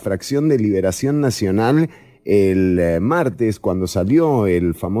hizo la fracción de Liberación Nacional el martes, cuando salió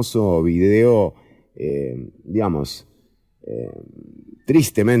el famoso video,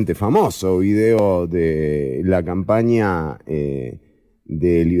 tristemente famoso video de la campaña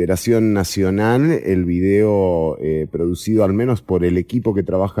de Liberación Nacional, el video producido al menos por el equipo que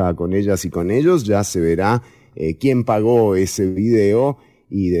trabaja con ellas y con ellos. Ya se verá quién pagó ese video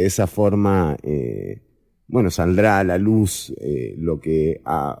y de esa forma, saldrá a la luz lo que,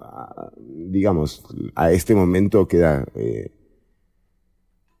 digamos, a este momento queda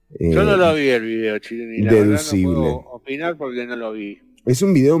yo no lo vi el video, Chile, y la deducible. verdad no puedo opinar porque no lo vi. Es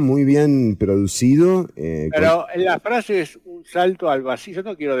un video muy bien producido. Pero la frase es un salto al vacío. Yo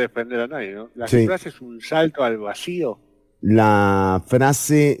no quiero defender a nadie, ¿no? La frase es un salto al vacío. La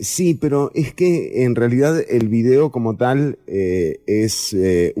frase, sí, pero es que en realidad el video como tal es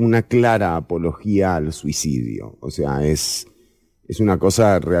una clara apología al suicidio. O sea, es una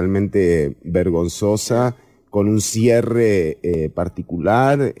cosa realmente vergonzosa, con un cierre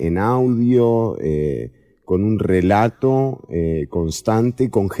particular, en audio, con un relato constante,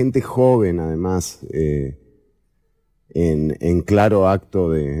 con gente joven además, en claro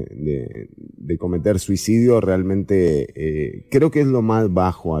acto de cometer suicidio. Realmente creo que es lo más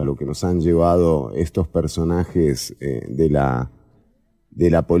bajo a lo que nos han llevado estos personajes de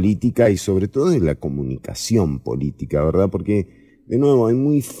la política y sobre todo de la comunicación política, ¿verdad? Porque, de nuevo, es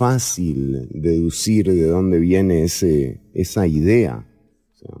muy fácil deducir de dónde viene esa idea.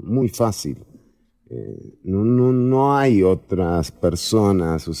 O sea, muy fácil. No hay otras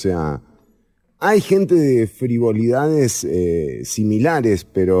personas, o sea, hay gente de frivolidades similares,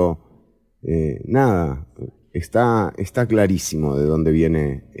 pero nada, está clarísimo de dónde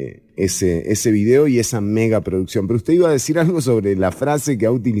viene ese video y esa mega producción. Pero usted iba a decir algo sobre la frase que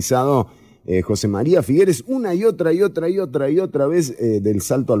ha utilizado José María Figueres una y otra vez del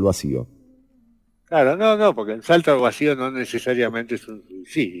salto al vacío. Claro, no, porque el salto al vacío no necesariamente es un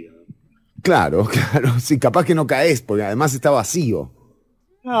suicidio. Claro, sí, capaz que no caes, porque además está vacío.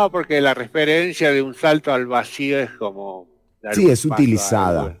 No, porque la referencia de un salto al vacío es como... Sí, es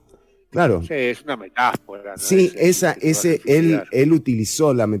utilizada. Claro. Sí, es una metáfora, ¿no? Sí, él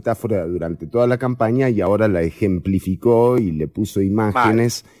utilizó la metáfora durante toda la campaña y ahora la ejemplificó y le puso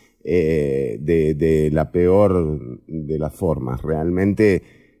imágenes de la peor de las formas. Realmente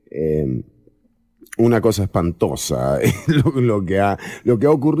una cosa espantosa lo que ha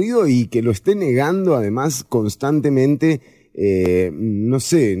ocurrido, y que lo esté negando además constantemente. No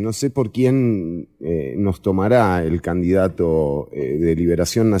sé por quién nos tomará el candidato de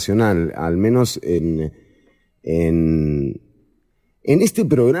Liberación Nacional, al menos en este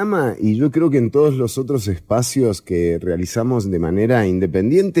programa, y yo creo que en todos los otros espacios que realizamos de manera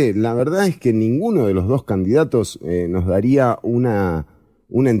independiente. La verdad es que ninguno de los dos candidatos nos daría una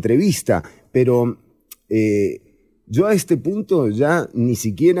entrevista, pero yo a este punto ya ni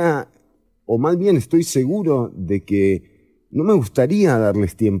siquiera, o más bien estoy seguro de que no me gustaría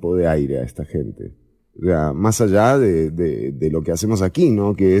darles tiempo de aire a esta gente. O sea, más allá de lo que hacemos aquí,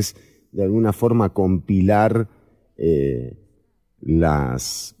 ¿no? Que es de alguna forma compilar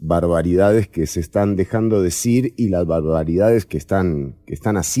las barbaridades que se están dejando decir y las barbaridades que están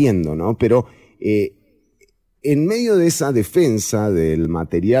haciendo, ¿no? Pero en medio de esa defensa del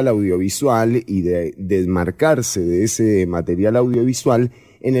material audiovisual y de desmarcarse de ese material audiovisual,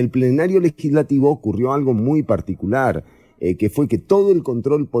 en el plenario legislativo ocurrió algo muy particular, que fue que todo el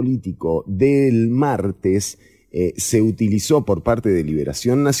control político del martes se utilizó por parte de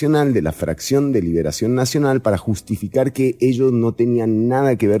Liberación Nacional, de la fracción de Liberación Nacional, para justificar que ellos no tenían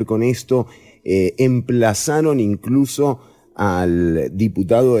nada que ver con esto. Emplazaron incluso al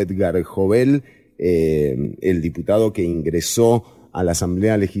diputado Edgar Jovel, el diputado que ingresó a la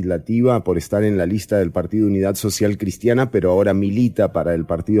Asamblea Legislativa por estar en la lista del Partido Unidad Social Cristiana, pero ahora milita para el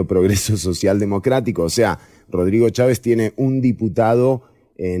Partido Progreso Social Democrático. O sea, Rodrigo Chávez tiene un diputado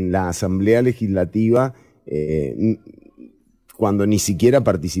en la Asamblea Legislativa cuando ni siquiera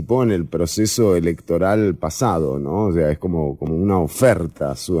participó en el proceso electoral pasado, ¿no? O sea, es como una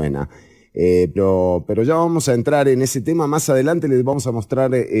oferta, suena. Pero ya vamos a entrar en ese tema. Más adelante les vamos a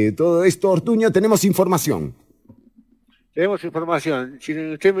mostrar todo esto. Ortuño, tenemos información. Tenemos información. Si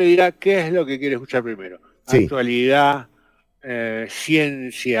usted me dirá qué es lo que quiere escuchar primero. Sí. Actualidad,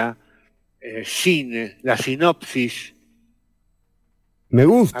 ciencia, cine, la sinopsis. Me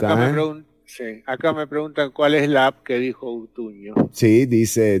gusta, acá me preguntan cuál es la app que dijo Ortuño. Sí,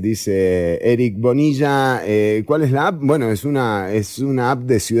 dice Eric Bonilla. ¿Cuál es la app? Bueno, es una app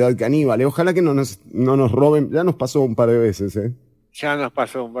de Ciudad Canibal. Ojalá que no nos roben. Ya nos pasó un par de veces, ¿eh? Ya nos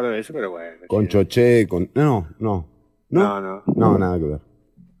pasó un par de veces, pero bueno. Con Choché, con... No, nada que ver.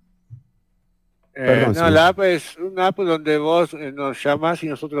 Perdón, no, la app es una app donde vos nos llamás y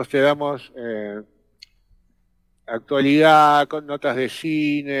nosotros te damos actualidad con notas de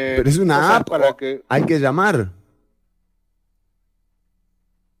cine. Pero es una app para que... hay que llamar.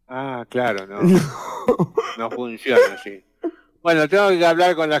 Ah, claro, no funciona así. Bueno, tengo que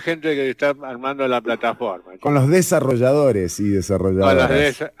hablar con la gente que está armando la plataforma. Con los desarrolladores y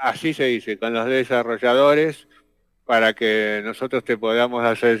desarrolladoras. Así se dice, con los desarrolladores, para que nosotros te podamos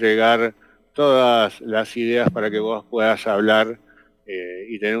hacer llegar todas las ideas para que vos puedas hablar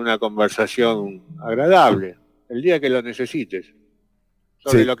y tener una conversación agradable el día que lo necesites,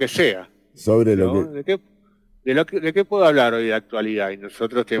 sobre lo que sea. Sobre lo que... ¿De qué puedo hablar hoy de actualidad? Y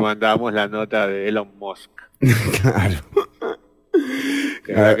nosotros te mandamos la nota de Elon Musk. Claro.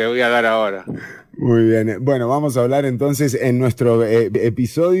 que es la que voy a dar ahora. Muy bien. Bueno, vamos a hablar entonces en nuestro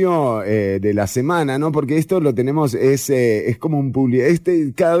episodio de la semana, ¿no? Porque esto lo tenemos, es como un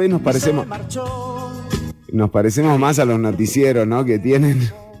cada vez nos parecemos más a los noticieros, ¿no? Que tienen.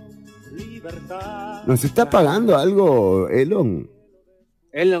 ¿Nos está pagando algo, Elon?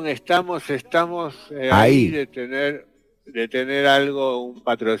 Elon, estamos ahí de tener algo, un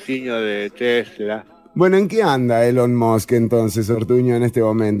patrocinio de Tesla. Bueno, ¿en qué anda Elon Musk entonces, Ortuño, en este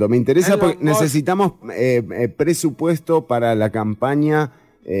momento? Me interesa porque necesitamos presupuesto para la campaña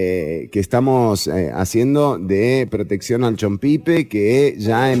que estamos haciendo de protección al chompipe, que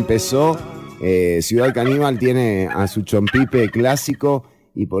ya empezó. Ciudad Canibal tiene a su chompipe clásico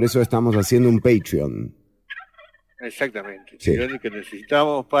y por eso estamos haciendo un Patreon. Exactamente, sí. Que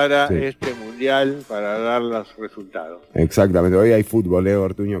necesitamos para este mundial, para dar los resultados. Exactamente, hoy hay fútbol,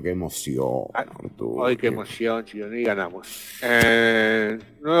 Ortuño, qué emoción. Hoy qué emoción, Chironi, ganamos.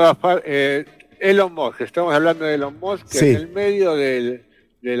 Elon Musk, estamos hablando de Elon Musk, que en el medio de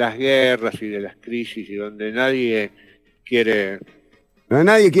las guerras y de las crisis y donde nadie quiere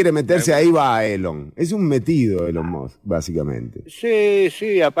meterse, ahí va Elon. Es un metido Elon Musk, básicamente.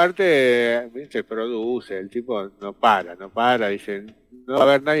 Sí, aparte, se produce, el tipo no para, dice, no va a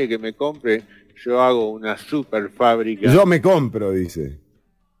haber nadie que me compre, yo hago una super fábrica. Yo me compro, dice.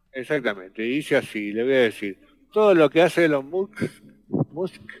 Exactamente, dice así, le voy a decir, todo lo que hace Elon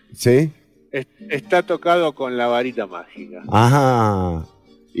Musk ¿sí? Está tocado con la varita mágica. Ajá,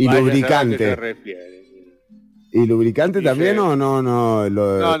 y vaya lubricante. A qué se refiere. ¿Y lubricante también o no? No,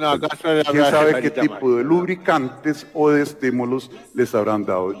 acaso ¿quién sabe qué tipo de lubricantes o de estímulos les habrán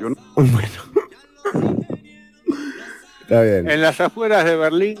dado? Yo no. Bueno. Está bien. En las afueras de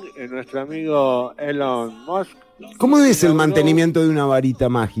Berlín, nuestro amigo Elon Musk. ¿Cómo es el mantenimiento de una varita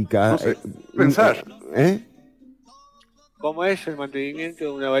mágica? No sé, pensar. ¿Cómo es el mantenimiento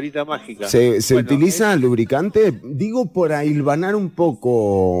de una varita mágica? ¿Se utiliza lubricante? Digo, por hilvanar un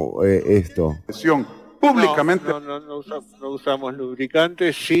poco esto. Públicamente. No usamos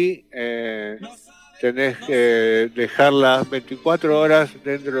lubricantes, sí tenés que dejarlas 24 horas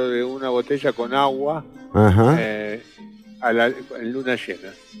dentro de una botella con agua. Ajá. En luna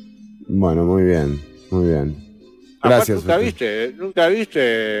llena. Bueno, muy bien. Gracias. ¿Nunca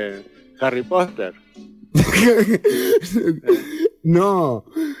viste Harry Potter? No.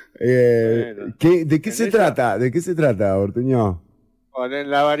 Bueno, ¿De qué se trata? ¿De qué se trata, Ortuño?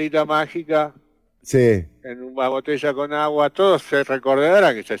 Ponen la varita mágica. Sí. En una botella con agua, todos se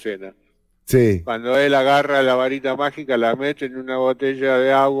recordarán esa escena. Sí. Cuando él agarra la varita mágica, la mete en una botella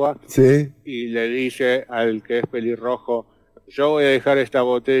de agua. Sí. Y le dice al que es pelirrojo, yo voy a dejar esta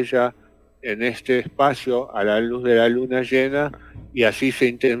botella en este espacio a la luz de la luna llena y así se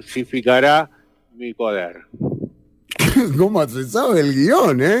intensificará mi poder. ¿Cómo se sabe el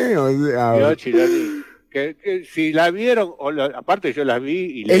guión, Que si la vieron, aparte yo las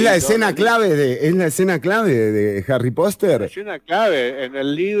vi y es la escena clave de Harry Potter. La escena clave en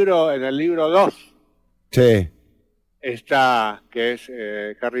el libro 2. Sí. Está, que es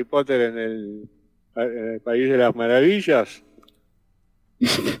Harry Potter en el País de las Maravillas.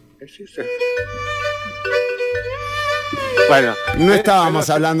 ¿Es ese? Bueno, no estábamos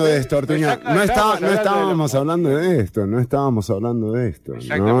hablando de esto, Ortuño. No estábamos hablando de esto.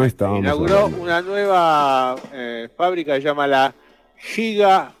 Inauguró una nueva fábrica que se llama la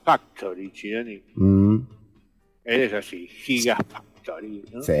Giga Factory, Chironi. Es así, Giga Factory,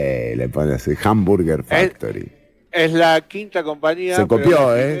 ¿no? Sí, le pone así, Hamburger Factory. Es la quinta compañía. Se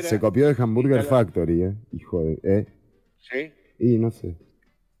copió, se copió de Hamburger Factory, hijo de, ¿Sí? Y no sé.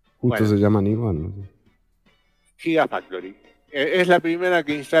 Justo se llaman igual, no sé. Giga Factory. Es la primera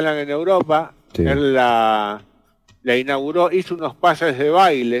que instalan en Europa. Sí. Él la inauguró, hizo unos pases de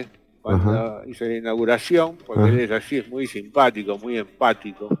baile cuando hizo la inauguración, porque él es así, es muy simpático, muy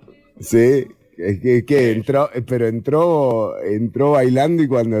empático. Sí, que entró, pero entró bailando y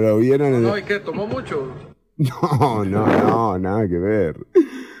cuando lo vieron... No, ¿y qué? ¿Tomó mucho? No, nada que ver.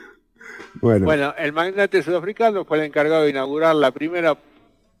 Bueno, el magnate sudafricano fue el encargado de inaugurar la primera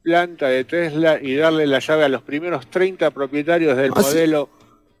planta de Tesla y darle la llave a los primeros 30 propietarios del modelo,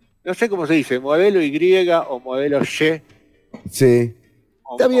 no sé cómo se dice, modelo Y o modelo Y. Sí.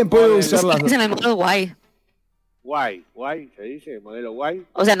 Está bien, puedo usarla. Dicen el modelo Y. Y, ¿se dice? ¿Modelo Y?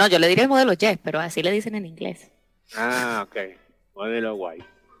 O sea, no, yo le diría el modelo Y, pero así le dicen en inglés. Ah, ok. Modelo Y.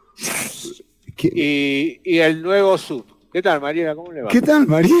 Y el nuevo sub. ¿Qué tal, Mariela? ¿Cómo le va? ¿Qué tal,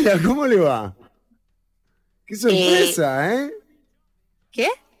 Mariela? ¿Cómo le va? Qué sorpresa, ¿Qué?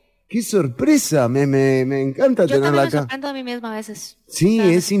 ¡Qué sorpresa! Me encanta tenerla acá. Yo también me sorprendo a mí misma a veces. Sí,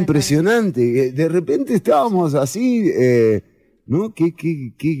 es impresionante. De repente estábamos así, ¿No?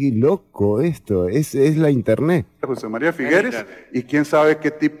 Qué loco esto, es la internet. José María Figueres, y quién sabe qué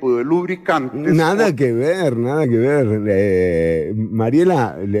tipo de lubricantes. Nada que ver.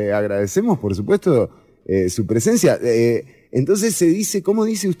 Mariela, le agradecemos, por supuesto, su presencia. Entonces se dice, ¿cómo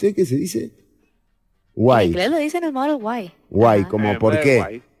dice usted que se dice? Why. En inglés lo dicen el model why. Why, como por qué.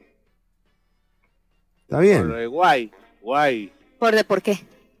 Guay. Está bien. Por lo de guay. ¿Por qué?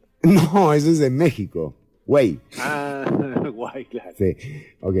 No, eso es en México. Güey. Ah, guay, claro. Sí,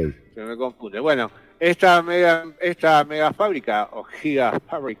 ok. Se me confunde. Bueno, esta mega fábrica, o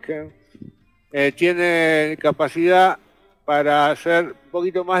gigafábrica, tiene capacidad para hacer un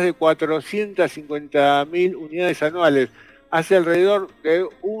poquito más de 450.000 unidades anuales. Hace alrededor de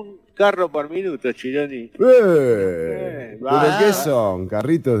un carro por minuto, Chironi. ¿Pero qué son?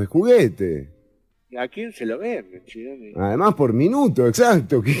 ¿Carritos de juguete? ¿A quién se lo vende, Chironi? Además por minuto,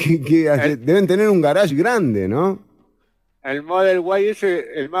 exacto. Deben tener un garage grande, ¿no? El Model Y ese,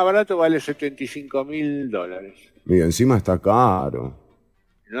 el más barato, vale $75.000. Y encima está caro.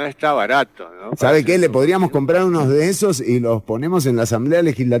 No está barato, ¿no? ¿Sabe qué? Le podríamos comprar unos de esos y los ponemos en la Asamblea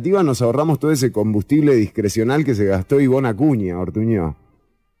Legislativa, nos ahorramos todo ese combustible discrecional que se gastó Ivonne Acuña, Ortuño.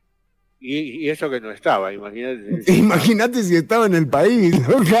 Y eso que no estaba, imagínate. Imagínate si estaba en el país,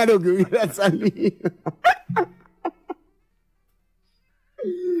 lo claro que hubiera salido.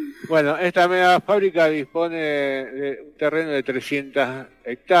 Bueno, esta mega fábrica dispone de un terreno de 300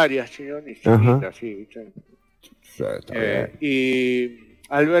 hectáreas, Chironi, chiquita, sí, ¿viste? Y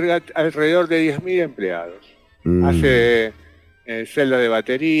alberga alrededor de 10.000 empleados. Hace celdas de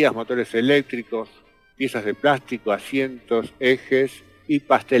baterías, motores eléctricos, piezas de plástico, asientos, ejes y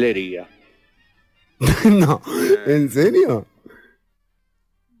pastelería. No, ¿en serio?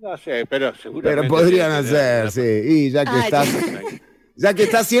 No sé, pero seguramente... Pero podrían hacer, sí. Y ya que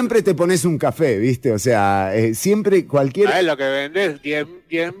estás siempre te pones un café, ¿viste? O sea, siempre cualquier... Es lo que vendés,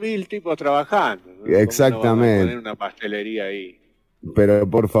 10.000 tipos trabajando, ¿no? Exactamente. ¿Cómo no van a poner una pastelería ahí? Pero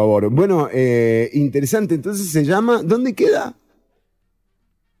por favor. Bueno, interesante. Entonces se llama... ¿Dónde queda?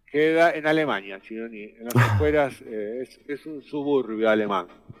 Queda en Alemania, Chironi. En las afueras es un suburbio alemán.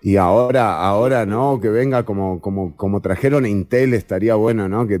 Y ahora no, que venga como trajeron Intel, estaría bueno,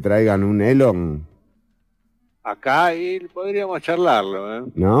 ¿no? Que traigan un Elon. Acá y podríamos charlarlo, ¿eh?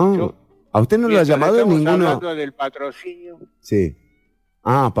 ¿No? ¿A usted no lo ha llamado ninguno? Hablando del patrocinio. Sí.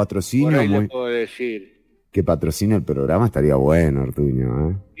 Ah, patrocinio. Por ahí muy... le puedo decir. Que patrocine el programa estaría bueno,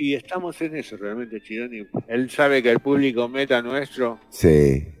 Ortuño, ¿eh? Y estamos en eso realmente, Chironi. Él sabe que el público meta nuestro...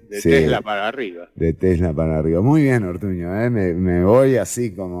 Sí. De Tesla para arriba. De Tesla para arriba. Muy bien, Ortuño, ¿eh? Me voy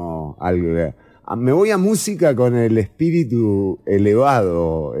así como algo... Me voy a música con el espíritu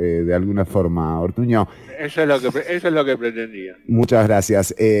elevado, de alguna forma, Ortuño. Eso es lo que pretendía. Muchas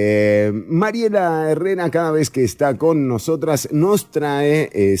gracias. Mariela Herrera, cada vez que está con nosotras, nos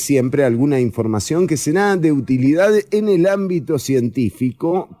trae siempre alguna información que será de utilidad en el ámbito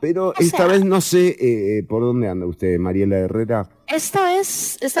científico, pero esta vez no sé por dónde anda usted, Mariela Herrera. Esta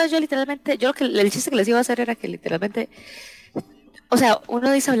vez yo literalmente, el chiste que les iba a hacer era que literalmente, o sea,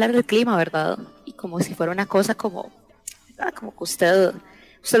 uno dice hablar del clima, ¿verdad? Y como si fuera una cosa como que usted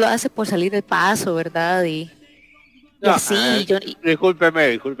lo hace por salir del paso, ¿verdad? Y así.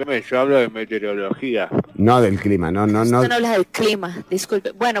 Discúlpeme, yo hablo de meteorología. No del clima, no. Usted no habla del clima,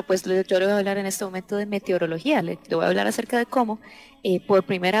 disculpe. Bueno, pues yo le voy a hablar en este momento de meteorología. Le voy a hablar acerca de cómo por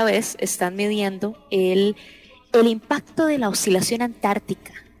primera vez están midiendo el impacto de la oscilación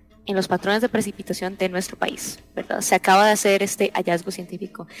antártica en los patrones de precipitación de nuestro país, ¿verdad? Se acaba de hacer este hallazgo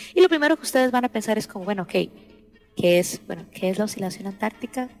científico. Y lo primero que ustedes van a pensar es como, bueno, ok, ¿qué es la oscilación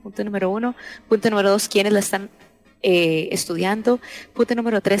antártica? Punto número 1. Punto número 2, ¿quiénes la están estudiando? Punto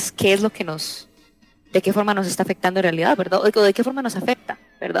número 3, ¿qué es lo que de qué forma nos está afectando en realidad, ¿verdad? O de qué forma nos afecta,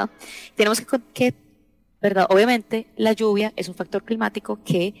 ¿verdad? Tenemos que ¿verdad? Obviamente, la lluvia es un factor climático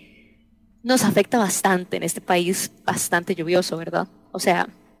que nos afecta bastante en este país, bastante lluvioso, ¿verdad? O sea,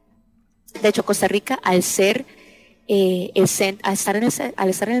 de hecho, Costa Rica, al estar en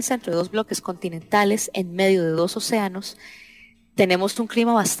el centro de dos bloques continentales, en medio de dos océanos, tenemos un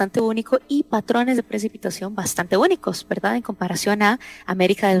clima bastante único y patrones de precipitación bastante únicos, ¿verdad? En comparación a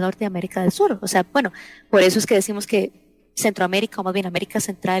América del Norte y América del Sur. O sea, bueno, por eso es que decimos que Centroamérica, o más bien América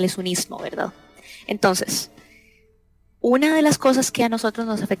Central, es un istmo, ¿verdad? Entonces, una de las cosas que a nosotros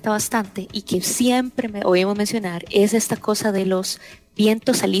nos afecta bastante y que siempre oímos mencionar es esta cosa de los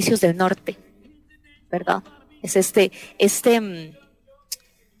vientos alisios del norte, ¿verdad? Es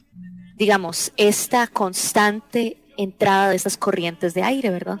digamos, esta constante entrada de estas corrientes de aire,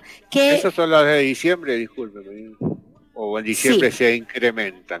 ¿verdad? Que esos son los de diciembre, discúlpeme, o en diciembre sí se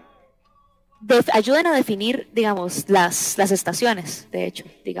incrementan. ayudan a definir, digamos, las estaciones, de hecho,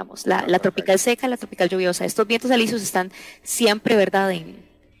 digamos, la tropical seca, la tropical lluviosa. Estos vientos alisios están siempre, ¿verdad?,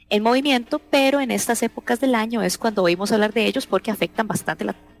 en movimiento, pero en estas épocas del año es cuando oímos hablar de ellos porque afectan bastante,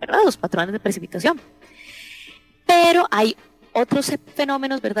 ¿verdad?, los patrones de precipitación. Pero hay otros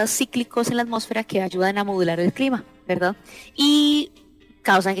fenómenos, ¿verdad?, cíclicos en la atmósfera que ayudan a modular el clima, ¿verdad? Y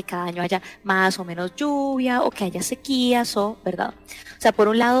causan que cada año haya más o menos lluvia o que haya sequías, ¿verdad? O sea, por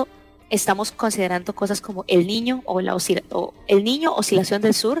un lado, estamos considerando cosas como el Niño o el Niño oscilación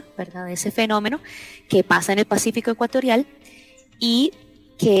del sur, ¿verdad? Ese fenómeno que pasa en el Pacífico ecuatorial y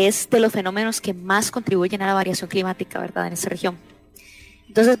que es de los fenómenos que más contribuyen a la variación climática, ¿verdad?, en esta región.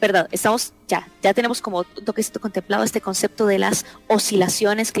 Entonces, ¿verdad? Ya tenemos como un toquecito contemplado este concepto de las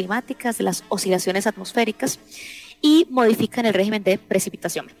oscilaciones climáticas, de las oscilaciones atmosféricas, y modifican el régimen de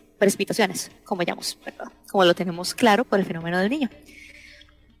precipitaciones, como llamamos, ¿verdad?, como lo tenemos claro por el fenómeno del Niño.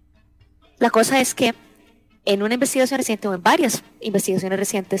 La cosa es que en una investigación reciente o en varias investigaciones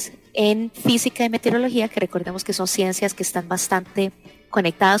recientes en física y meteorología, que recordemos que son ciencias que están bastante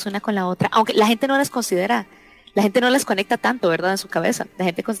conectadas una con la otra, aunque la gente no las considera, la gente no las conecta tanto, ¿verdad?, en su cabeza. La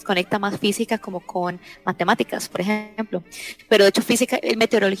gente conecta más física como con matemáticas, por ejemplo. Pero de hecho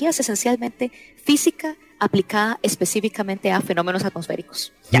meteorología es esencialmente física aplicada específicamente a fenómenos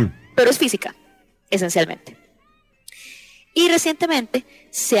atmosféricos. Pero es física, esencialmente. Y recientemente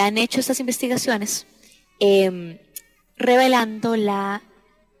se han hecho estas investigaciones revelando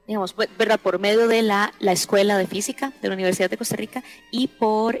digamos, ¿verdad?, por medio de la Escuela de Física de la Universidad de Costa Rica y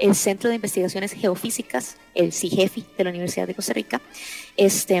por el Centro de Investigaciones Geofísicas, el CIGEFI de la Universidad de Costa Rica.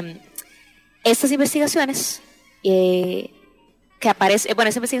 Estas investigaciones esa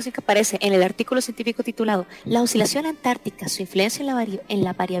investigación que aparece en el artículo científico titulado La oscilación antártica, su influencia en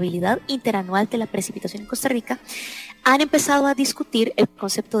la variabilidad interanual de la precipitación en Costa Rica, han empezado a discutir el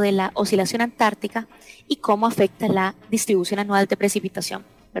concepto de la oscilación antártica y cómo afecta la distribución anual de precipitación,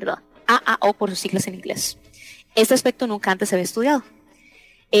 ¿verdad? AAO por sus siglas en inglés. Este aspecto nunca antes se había estudiado.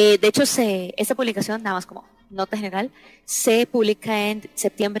 De hecho, esta publicación, nada más como nota general, se publica en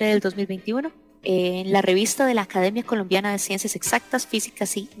septiembre del 2021 en la revista de la Academia Colombiana de Ciencias Exactas,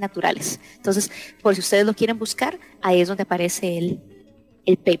 Físicas y Naturales. Entonces, por si ustedes lo quieren buscar, ahí es donde aparece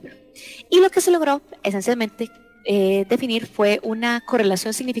el paper. Y lo que se logró, esencialmente, definir fue una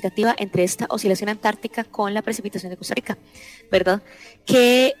correlación significativa entre esta oscilación antártica con la precipitación de Costa Rica, ¿verdad?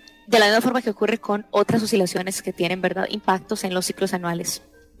 Que de la misma forma que ocurre con otras oscilaciones que tienen, ¿verdad?, impactos en los ciclos anuales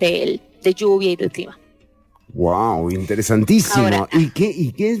de lluvia y del clima. Wow, interesantísimo. Ahora, ¿Y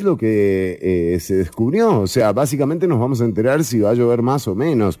qué es lo que se descubrió? O sea, básicamente nos vamos a enterar si va a llover más o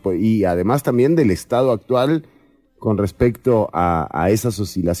menos, y además también del estado actual con respecto a esas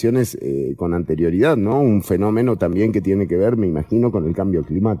oscilaciones con anterioridad, ¿no? Un fenómeno también que tiene que ver, me imagino, con el cambio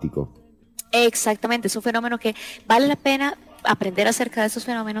climático. Exactamente, es un fenómeno que vale la pena aprender acerca de estos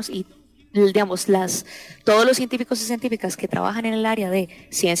fenómenos y, digamos, todos los científicos y científicas que trabajan en el área de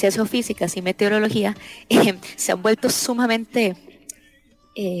ciencias geofísicas y meteorología se han vuelto sumamente,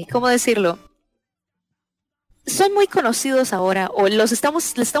 ¿cómo decirlo?, son muy conocidos ahora, o les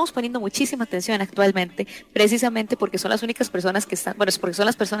estamos poniendo muchísima atención actualmente, precisamente porque son las únicas personas que porque son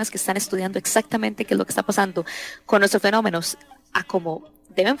las personas que están estudiando exactamente qué es lo que está pasando con nuestros fenómenos, a cómo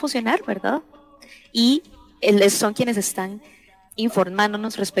deben funcionar, ¿verdad? Y son quienes están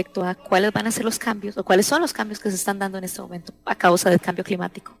informándonos respecto a cuáles van a ser los cambios o cuáles son los cambios que se están dando en este momento a causa del cambio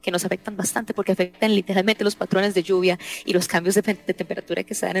climático, que nos afectan bastante porque afectan literalmente los patrones de lluvia y los cambios de temperatura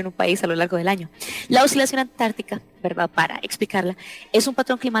que se dan en un país a lo largo del año. La oscilación antártica, ¿verdad?, para explicarla, es un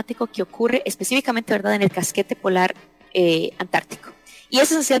patrón climático que ocurre específicamente, ¿verdad?, en el casquete polar antártico. Y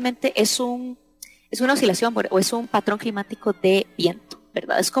esencialmente es una oscilación o es un patrón climático de viento,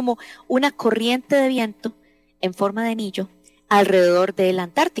 ¿verdad? Es como una corriente de viento en forma de anillo alrededor de la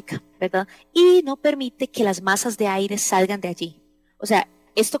Antártica, ¿verdad? Y no permite que las masas de aire salgan de allí. O sea,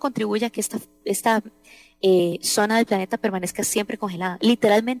 esto contribuye a que esta zona del planeta permanezca siempre congelada.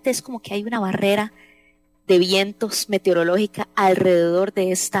 Literalmente es como que hay una barrera de vientos meteorológica alrededor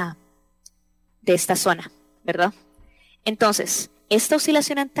de esta zona, ¿verdad? Entonces, esta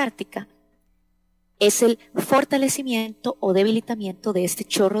oscilación antártica es el fortalecimiento o debilitamiento de este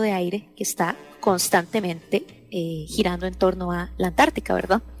chorro de aire que está constantemente girando en torno a la Antártica,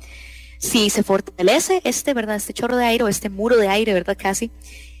 ¿verdad? Si se fortalece ¿verdad?, este chorro de aire o este muro de aire, ¿verdad?, casi,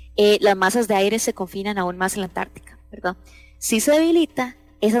 las masas de aire se confinan aún más en la Antártica, ¿verdad? Si se debilita,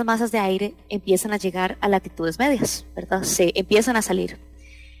 esas masas de aire empiezan a llegar a latitudes medias, ¿verdad? Se empiezan a salir.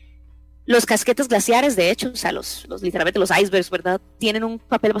 Los casquetes glaciares, de hecho, o sea, literalmente los icebergs, ¿verdad?, tienen un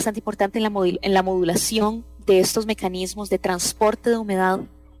papel bastante importante en la modulación de estos mecanismos de transporte de humedad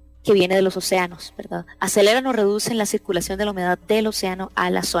que viene de los océanos, ¿verdad? Aceleran o reducen la circulación de la humedad del océano a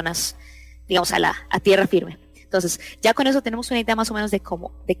las zonas, digamos, a tierra firme. Entonces, ya con eso tenemos una idea más o menos de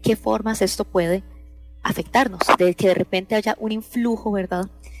qué formas esto puede afectarnos, de que de repente haya un influjo, ¿verdad?,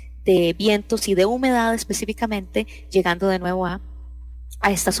 de vientos y de humedad específicamente llegando de nuevo a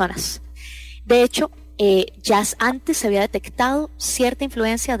estas zonas. De hecho, ya antes se había detectado cierta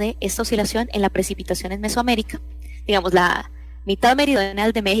influencia de esta oscilación en la precipitación en Mesoamérica, digamos la mitad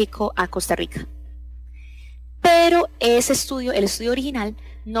meridional de México a Costa Rica. Pero ese estudio, el estudio original,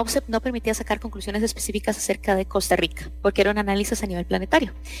 no permitía sacar conclusiones específicas acerca de Costa Rica, porque era un análisis a nivel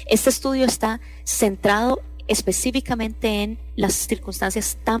planetario. Este estudio está centrado específicamente en las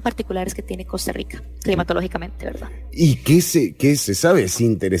circunstancias tan particulares que tiene Costa Rica, climatológicamente, ¿verdad? ¿Y qué se sabe? Es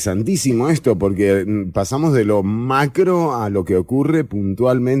interesantísimo esto, porque pasamos de lo macro a lo que ocurre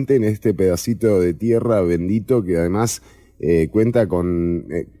puntualmente en este pedacito de tierra bendito que además cuenta con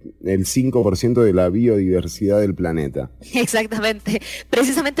el 5% de la biodiversidad del planeta. Exactamente.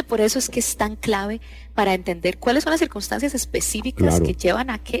 Precisamente por eso es que es tan clave para entender cuáles son las circunstancias específicas que llevan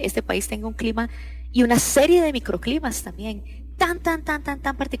a que este país tenga un clima y una serie de microclimas también tan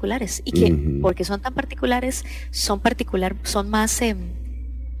particulares, y que porque son tan particulares son más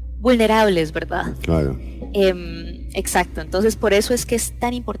vulnerables, ¿verdad? Claro. Exacto, entonces por eso es que es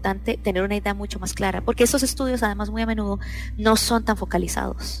tan importante tener una idea mucho más clara, porque estos estudios además muy a menudo no son tan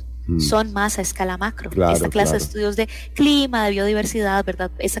focalizados, son más a escala macro. Esta clase de estudios de clima, de biodiversidad,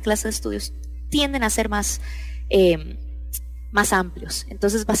 ¿verdad? Esta clase de estudios tienden a ser más amplios.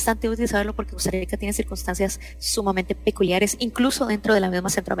 Entonces es bastante útil saberlo, porque Costa Rica tiene circunstancias sumamente peculiares, incluso dentro de la misma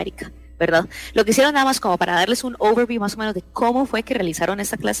Centroamérica, ¿verdad? Lo que hicieron nada más como para darles un overview más o menos de cómo fue que realizaron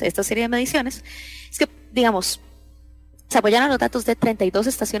esta serie de mediciones, es que, digamos, se apoyaron los datos de 32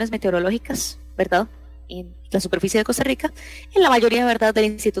 estaciones meteorológicas, ¿verdad?, en la superficie de Costa Rica, en la mayoría, ¿verdad?, del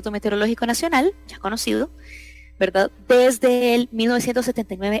Instituto Meteorológico Nacional, ya conocido, ¿verdad?, desde el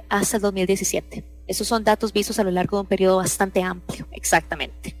 1979 hasta el 2017. Esos son datos vistos a lo largo de un periodo bastante amplio,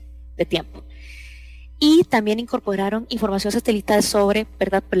 exactamente, de tiempo. Y también incorporaron información satelital sobre,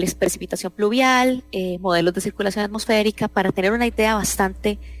 ¿verdad?, precipitación pluvial, modelos de circulación atmosférica, para tener una idea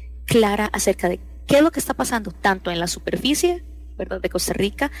bastante clara acerca de qué es lo que está pasando tanto en la superficie, ¿verdad?, de Costa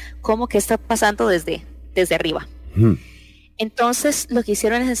Rica, como qué está pasando desde arriba. Entonces, lo que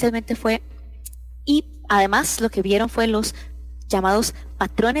hicieron esencialmente fue, y además lo que vieron fue los llamados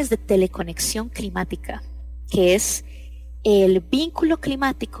patrones de teleconexión climática, que es el vínculo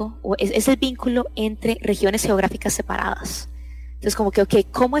climático, o es el vínculo entre regiones geográficas separadas. Entonces, como que,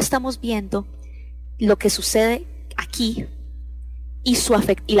 ¿cómo estamos viendo lo que sucede aquí y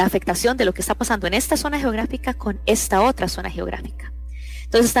la afectación de lo que está pasando en esta zona geográfica con esta otra zona geográfica?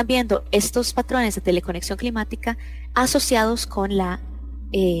 Entonces están viendo estos patrones de teleconexión climática asociados con la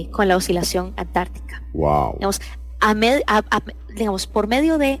oscilación antártica. Wow. Digamos, por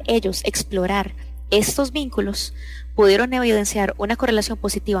medio de ellos explorar estos vínculos, pudieron evidenciar una correlación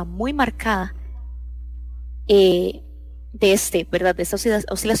positiva muy marcada de esta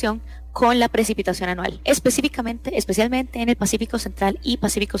oscilación con la precipitación anual, especialmente en el Pacífico Central y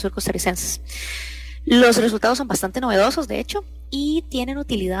Pacífico Sur costarricenses. Los resultados son bastante novedosos, de hecho, y tienen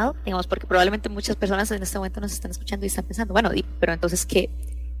utilidad, digamos, porque probablemente muchas personas en este momento nos están escuchando y están pensando, bueno, pero entonces, ¿qué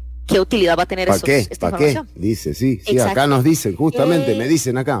utilidad va a tener esta información? ¿Para qué? Dice, sí, acá nos dicen, justamente, me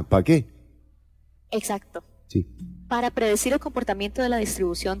dicen acá, ¿para qué? Exacto. Sí. Para predecir el comportamiento de la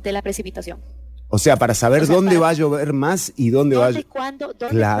distribución de la precipitación. O sea, para saber dónde va a llover más y dónde va a llover. Cuándo,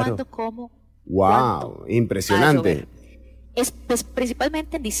 cómo. Wow, impresionante. Es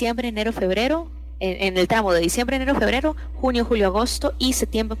principalmente en diciembre, enero, febrero, en el tramo de diciembre, enero, febrero, junio, julio, agosto y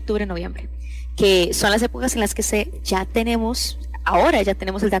septiembre, octubre, noviembre, que son las épocas en las que ya tenemos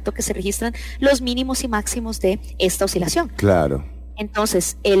el dato que se registran los mínimos y máximos de esta oscilación. Claro.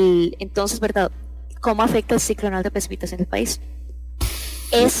 Entonces, ¿verdad? ¿Cómo afecta el ciclo anual de precipitación del país?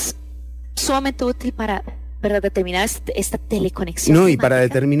 Es sumamente útil para determinar esta teleconexión. No, y para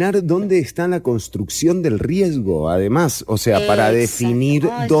determinar dónde está la construcción del riesgo, además, o sea, para definir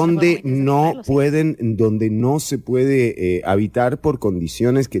dónde no se puede habitar por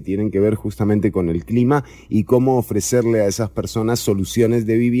condiciones que tienen que ver justamente con el clima, y cómo ofrecerle a esas personas soluciones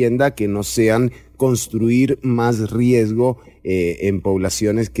de vivienda que no sean construir más riesgo en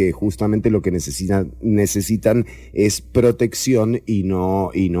poblaciones que justamente lo que necesitan es protección y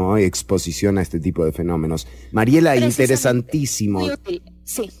no exposición a este tipo de fenómenos. Mariela, interesantísimo. Muy útil.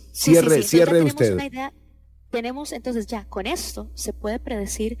 Sí. Cierre usted. Tenemos entonces ya con esto se puede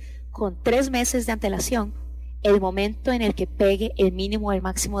predecir con 3 meses de antelación el momento en el que pegue el mínimo o el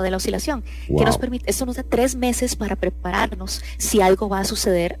máximo de la oscilación. Wow. Que nos permite, esto nos da 3 meses para prepararnos si algo va a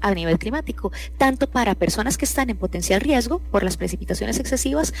suceder a nivel climático, tanto para personas que están en potencial riesgo por las precipitaciones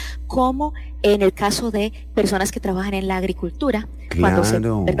excesivas, como en el caso de personas que trabajan en la agricultura, Claro.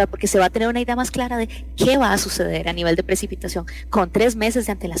 ¿verdad? Porque se va a tener una idea más clara de qué va a suceder a nivel de precipitación con 3 meses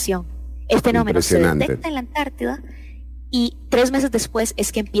de antelación. El fenómeno se Impresionante. detecta en la Antártida y 3 meses después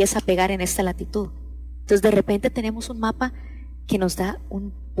es que empieza a pegar en esta latitud. Entonces de repente tenemos un mapa que nos da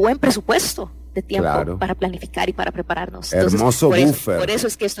un buen presupuesto de tiempo Claro. para planificar y para prepararnos. Entonces, Hermoso por buffer. por eso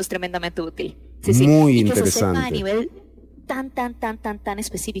es que esto es tremendamente útil. Muy y que se interesante. sepa a nivel tan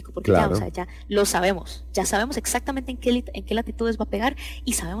específico, porque Claro. ya, o sea, ya lo sabemos. Ya sabemos exactamente en qué latitudes va a pegar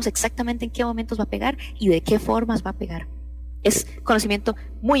y sabemos exactamente en qué momentos va a pegar y de qué formas va a pegar. Es conocimiento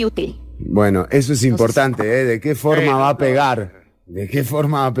muy útil. Bueno, eso es importante, ¿eh? ¿De qué forma va a pegar? ¿De qué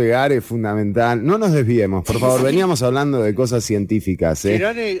forma va a pegar? Es fundamental. No nos desviemos, por favor. Veníamos hablando de cosas científicas, ¿eh?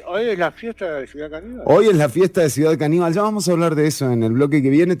 Tirani, hoy es la fiesta de Ciudad Canibal. Hoy es la fiesta de Ciudad Caníbal. Ya vamos a hablar de eso en el bloque que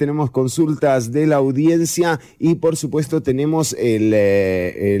viene. Tenemos consultas de la audiencia y, por supuesto, tenemos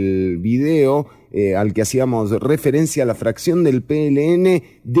el video al que hacíamos referencia, a la fracción del PLN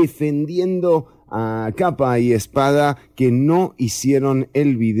defendiendo a capa y espada que no hicieron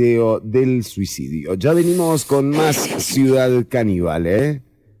el video del suicidio. Ya venimos con más Ciudad Caníbal, ¿eh?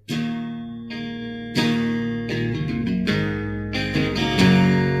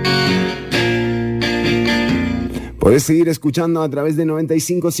 Podés seguir escuchando a través de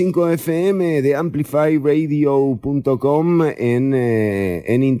 95.5 FM, de amplifyradio.com,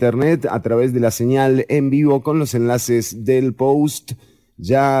 en internet, a través de la señal en vivo con los enlaces del post.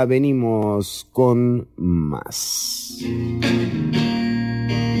 Ya venimos con más.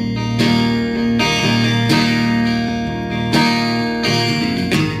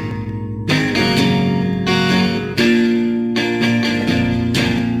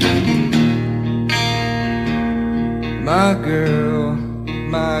 My girl,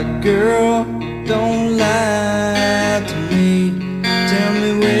 don't lie to me. Tell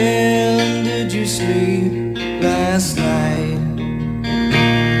me, when did you sleep last night?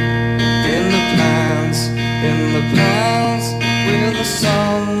 In the pines, where the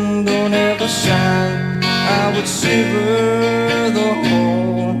sun don't ever shine, I would shiver the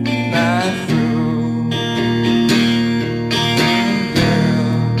whole night through.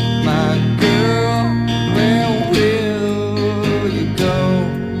 My girl, where will you go?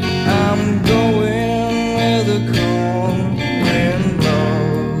 I'm going where the cold wind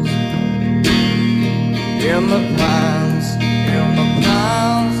blows. In the pines,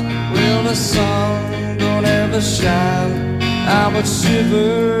 where the sun don't ever shine, I would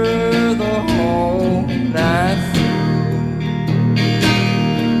shiver the whole night through.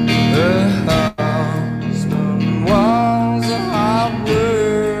 Her husband was a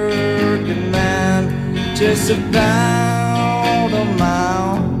hard-working man, just about a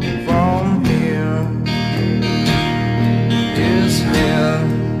mile from here. His head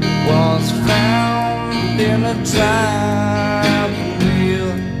was found in a driving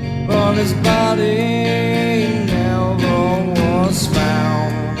wheel, but his body never was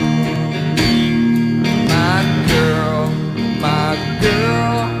found. My girl,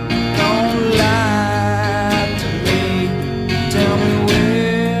 don't lie to me. Tell me,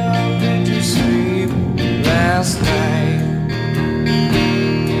 where did you sleep last night?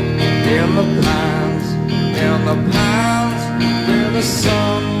 In the pines, where the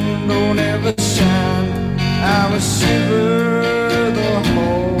sun don't ever shine, I would shiver the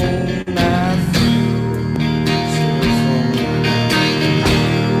whole night through.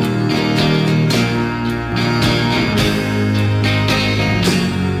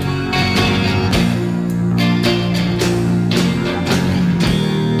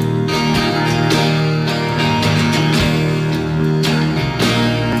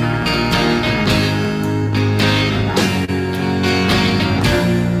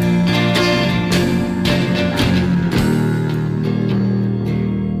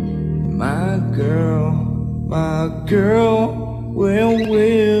 My girl, where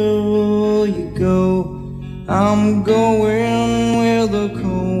will you go? I'm going where the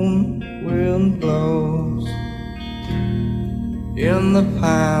cold wind blows. In the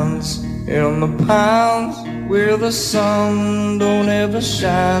pines, where the sun don't ever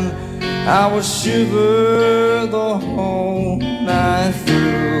shine, I will shiver the whole night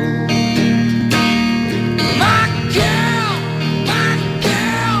through.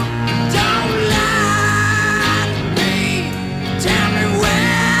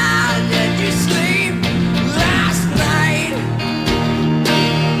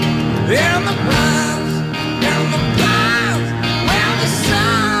 In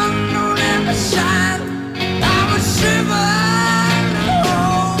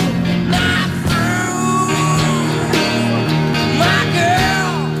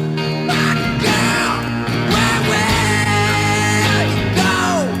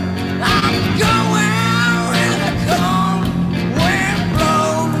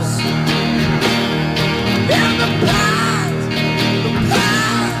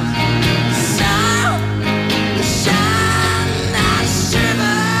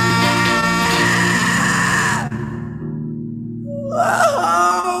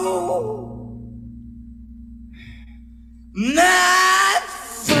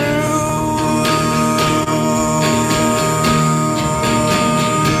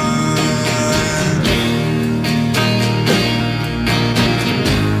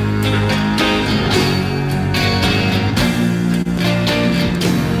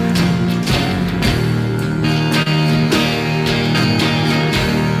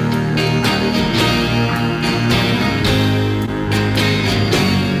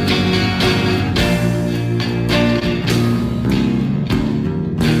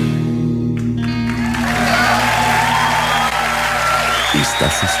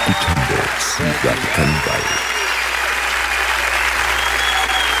Estás escuchando Ciudad Canibal.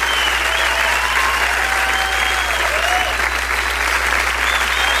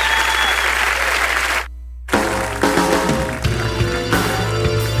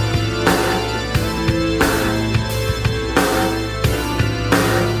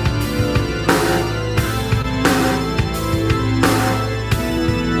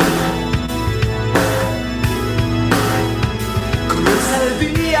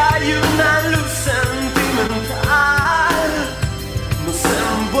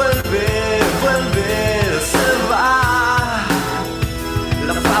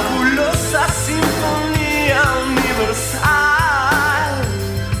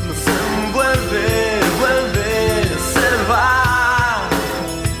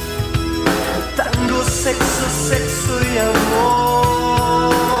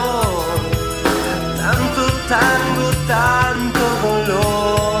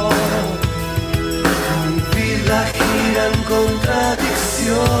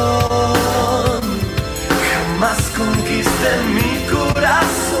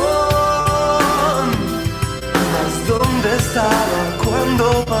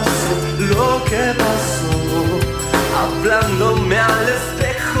 Hablándome al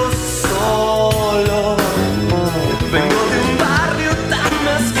espejo solo. Vengo de un barrio tan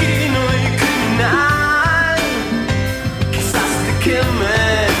mezquino y criminal. Quizás te queme,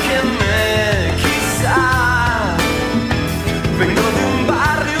 quizás. Vengo de un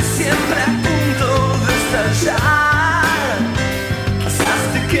barrio siempre a punto de estallar. Quizás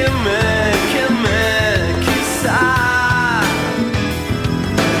te queme, quizás.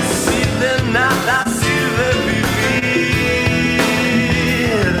 Si de nada sirve vivir,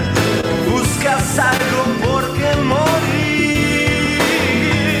 buscas algo por qué morir.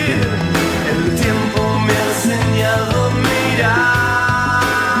 El tiempo me ha enseñado a mirar,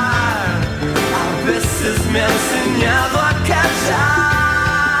 a veces me ha enseñado a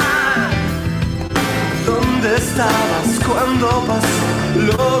callar. ¿Dónde estabas cuando pasó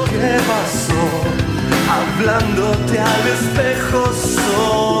lo que pasó? Hablándote al espejo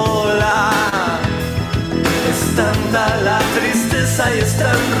sola. Es tanta la tristeza y es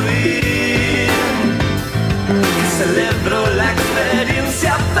tan ruin que celebro la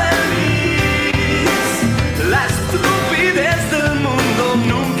experiencia feliz. La estupidez del mundo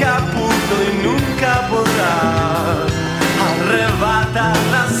nunca pudo y nunca podrá arrebatar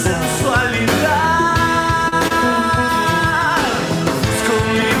la sensualidad. Con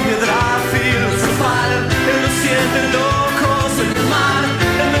mi piedra filosofal en los 7 locos del mar,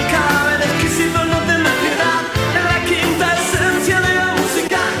 en el cadáver exquisito no tener piedad, en la quinta esencia de la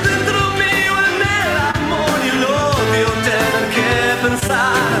música, dentro mío en el amor y el odio, tener que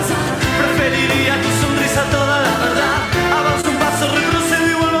pensar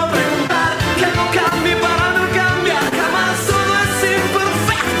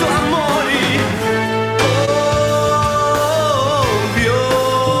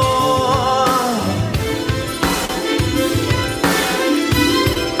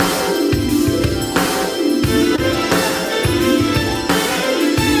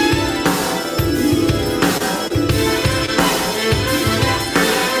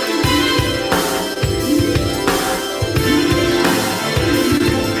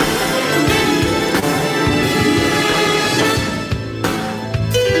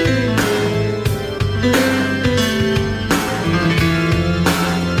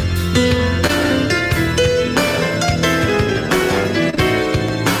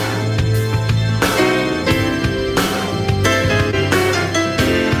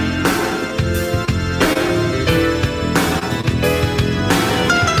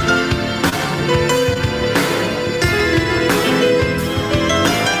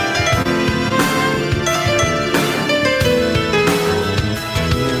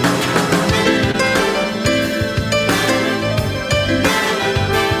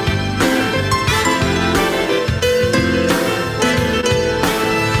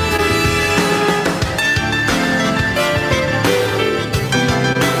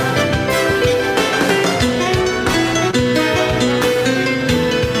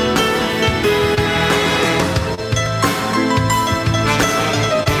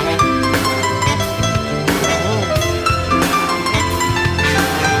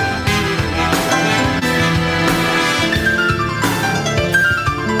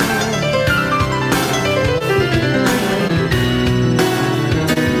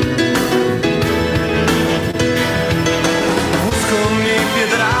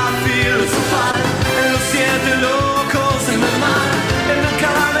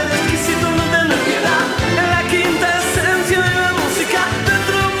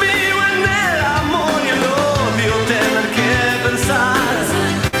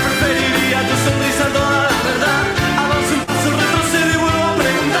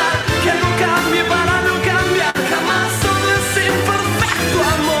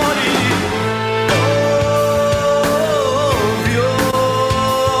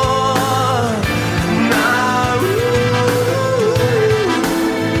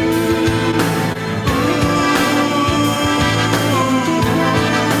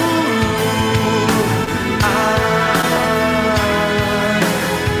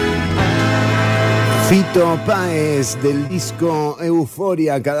Fito Páez del disco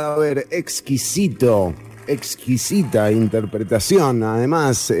Euforia, Cadáver, exquisita interpretación,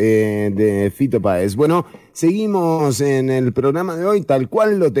 además de Fito Páez. Bueno, seguimos en el programa de hoy, tal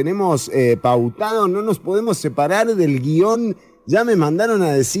cual lo tenemos pautado, no nos podemos separar del guión. Ya me mandaron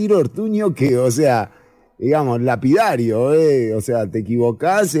a decir, Ortuño, que, o sea, digamos, lapidario, o sea, te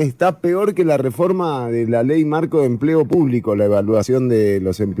equivocás, está peor que la reforma de la ley marco de empleo público, la evaluación de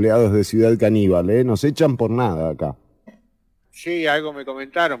los empleados de Ciudad Caníbal, nos echan por nada acá. Sí, algo me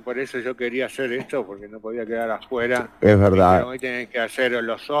comentaron, por eso yo quería hacer esto, porque no podía quedar afuera. Es verdad. Pero hoy tienen que hacer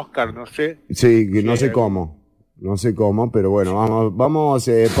los Oscars, no sé. Sí, que no sé cómo, pero bueno, vamos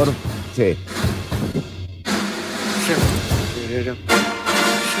por... Sí.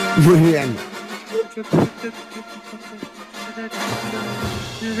 Muy bien.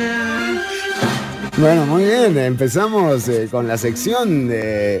 Bueno, muy bien, empezamos con la sección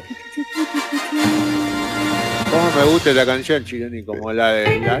de... ¿Cómo me gusta la canción, Chironi? Como la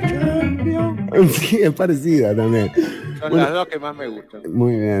de la Champions. Sí, es parecida también. Son las dos que más me gustan.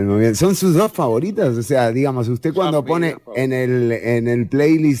 Muy bien, muy bien. ¿Son sus dos favoritas? O sea, digamos, usted cuando pone en el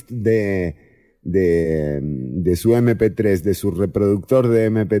playlist de su MP3, de su reproductor de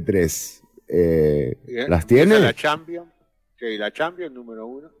MP3, ¿las tiene? La Champions. Sí, la Champions número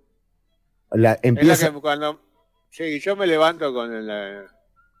 1. Empieza... Es la que cuando... Sí, yo me levanto con la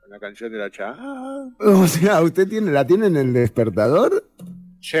canción de la Champions. O sea, ¿usted la tiene en el despertador?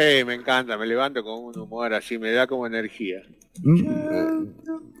 Sí, me encanta, me levanto con un humor así, me da como energía.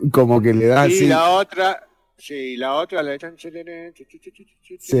 Como que le da así. Y la otra, la de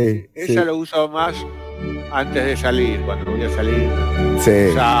esa lo uso más antes de salir, cuando voy a salir.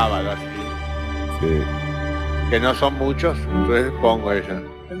 Sí. Sábado, así. Sí. Que no son muchos, entonces pongo esa.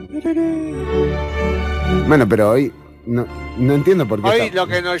 Bueno, pero hoy no entiendo por qué. Hoy lo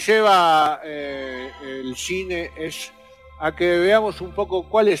que nos lleva el cine es a que veamos un poco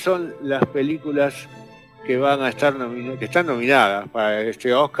cuáles son las películas que van a estar que están nominadas para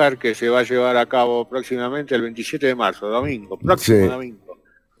este Oscar que se va a llevar a cabo próximamente el 27 de marzo, domingo, domingo.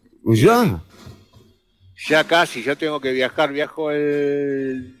 ¿Ya? Ya casi, yo tengo que viajo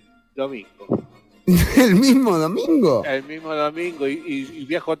el domingo. ¿El mismo domingo? El mismo domingo y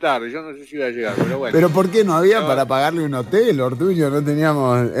viajo tarde, yo no sé si voy a llegar, pero bueno. ¿Pero por qué no había para pagarle un hotel, Ortuño? No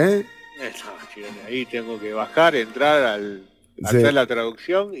teníamos, Eso, ahí tengo que bajar, entrar hacer la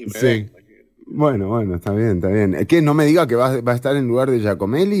traducción y me vengo. Bueno, está bien. ¿Qué? ¿No me diga que va a estar en lugar de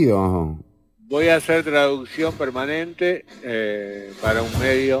Giacomelli o...? Voy a hacer traducción permanente para un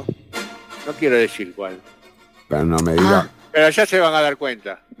medio, no quiero decir cuál. Pero no me diga... Pero ya se van a dar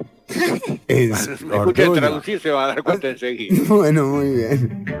cuenta. Cuando me escuchen traducir se van a dar cuenta enseguida. Bueno, muy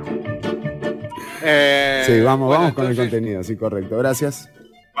bien. Sí, vamos con el contenido, sí, correcto, gracias.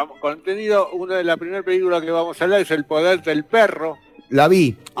 Vamos, contenido, la primera película que vamos a hablar es El poder del perro. La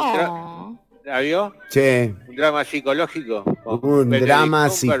vi. ¿La vio? Sí. Un drama psicológico. Un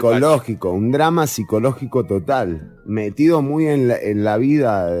drama psicológico total. Metido muy en la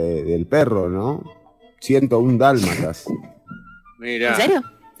vida del perro, ¿no? 101 dálmatas. Mira. ¿En serio?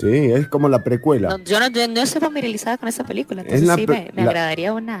 Sí, es como la precuela. No, yo no estoy familiarizada con esa película, entonces me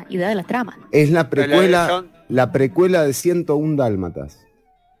agradaría una idea de la trama. Es la precuela de 101 dálmatas.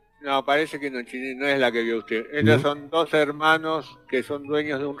 No, parece que no es la que vio usted. Estos son dos hermanos que son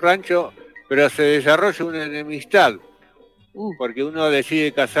dueños de un rancho, pero se desarrolla una enemistad. Porque uno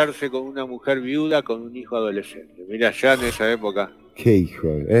decide casarse con una mujer viuda con un hijo adolescente. Mira, ya en esa época. Qué hijo,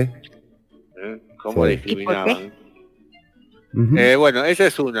 ¿Cómo discriminaban? Bueno, esa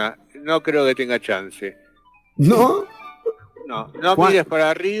es una. No creo que tenga chance. ¿No? No mires para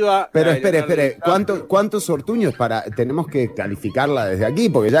arriba. Pero espere. ¿Cuántos Ortuños tenemos que calificarla desde aquí?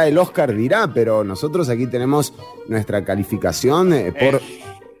 Porque ya el Oscar dirá, pero nosotros aquí tenemos nuestra calificación por...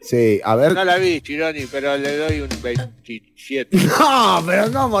 Sí, a ver... No la vi, Chironi, pero le doy un 27. No, pero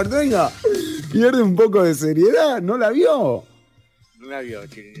no, Ortuño. Pierde un poco de seriedad. ¿No la vio? No la vio,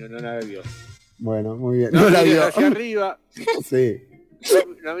 Chironi, no la vio. Bueno, muy bien. No la vio. Hacia arriba. Sí.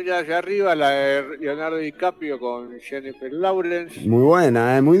 La mira hacia arriba, la de Leonardo DiCaprio con Jennifer Lawrence. Muy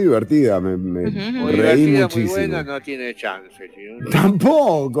buena, muy divertida. Muy reí divertida, muchísimo. muy buena, no tiene chance. ¿Sí?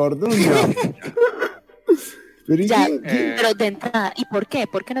 Tampoco, Ortuño. Pero de entrada, ¿y por qué?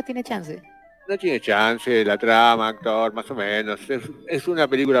 ¿Por qué no tiene chance? No tiene chance, la trama, actor, más o menos. Es una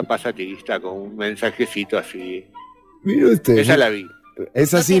película pasatista con un mensajecito así. Mire usted. Esa la vi.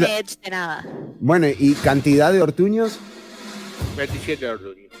 Esa no sí tiene edge de nada. Bueno, ¿y cantidad de Ortuños? 27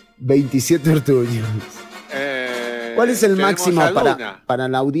 Ortuños. 27 Ortuños. ¿Cuál es el tenemos máximo a Duna. para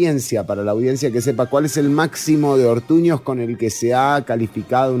la audiencia que sepa, cuál es el máximo de ortuños con el que se ha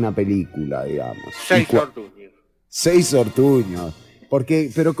calificado una película, digamos? 6 ortuños. 6 ortuños.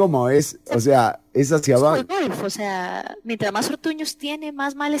 Pero ¿cómo es? O sea, es hacia Es como abajo. el golf, o sea, mientras más ortuños tiene,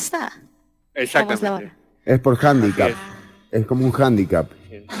 más mal está. Exactamente. Es por handicap. Es como un handicap.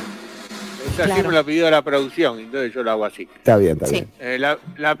 Esa sí me lo pidió la producción, entonces yo lo hago así. Está bien, está bien.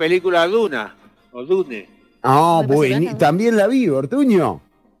 La película Duna, o Dune. Ah, bueno, también la vi, Ortuño.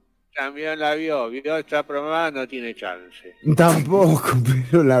 También la vio esta programada, no tiene chance. Tampoco,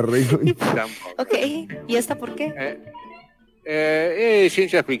 pero la recuerdo. Tampoco. Ok, ¿y esta por qué?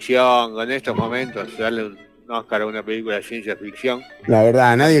 Ciencia ficción, con estos momentos, darle un Oscar a una película de ciencia ficción. La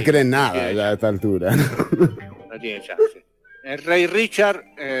verdad, nadie cree en nada ya a esta altura. No tiene chance. El Rey Richard,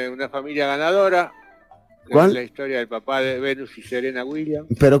 una familia ganadora. ¿Cuál? Es la historia del papá de Venus y Serena Williams.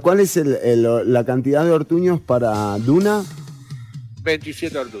 Pero ¿cuál es la cantidad de ortuños para Duna?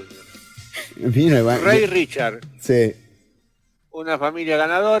 27 ortuños. Mira, Rey Richard. Sí. Una familia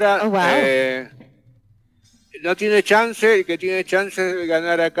ganadora. No tiene chance, el que tiene chance de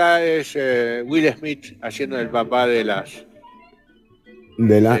ganar acá es Will Smith haciendo el papá de las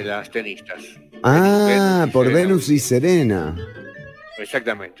tenistas. Ah, por Venus y Serena.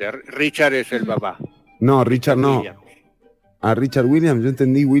 Exactamente, Richard es el papá. No, Richard no. A Richard Williams, yo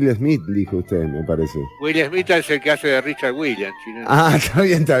entendí Will Smith, dijo usted, me parece. Will Smith es el que hace de Richard Williams. ¿No? Ah, está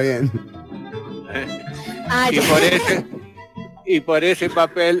bien, está bien. Y por ese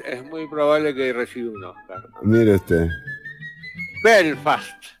papel es muy probable que reciba un Oscar. Mire usted.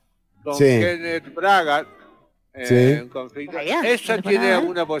 Belfast, con Sí. Kenneth Branagh, Sí. en conflicto. Esa tiene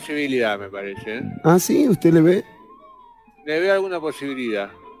alguna posibilidad, me parece. ¿eh? Ah, sí, ¿usted le ve? Le veo alguna posibilidad.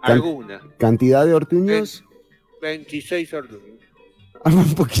 Alguna. ¿Cantidad de ortuños? 26 ortuños.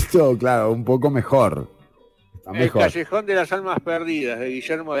 Un poquito, claro, un poco mejor. Está El mejor. Callejón de las Almas Perdidas, de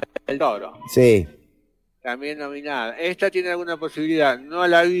Guillermo del Toro. Sí. También nominada. Esta tiene alguna posibilidad. No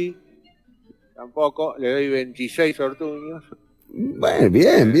la vi. Tampoco. Le doy 26 ortuños. Bueno,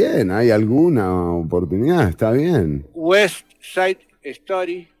 bien, bien. Hay alguna oportunidad, está bien. West Side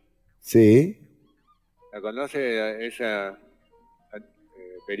Story. Sí. ¿La conoce? Esa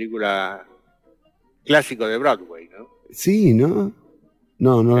película clásico de Broadway, ¿no? Sí, ¿no?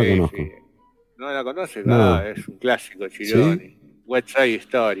 No, no la Sí, conozco. sí. ¿No la conoce? No. No, es un clásico, Chironi. ¿Sí? West Side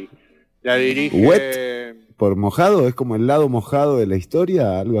Story. La dirige... ¿Wet? ¿Por mojado? ¿Es como el lado mojado de la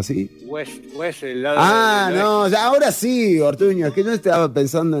historia? ¿Algo así? West, el lado Ah, no, ya, ahora sí, Ortuño. Es que yo estaba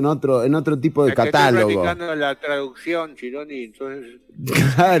pensando en otro tipo de es que catálogo. estoy practicando la traducción, Chironi, entonces...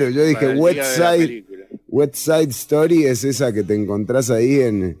 Claro, yo dije para el Wet día de la Side, película. Wet Side Story es esa que te encontrás ahí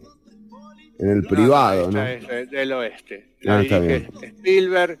en el privado, ¿no? Esta es del oeste. Ah, La está dirige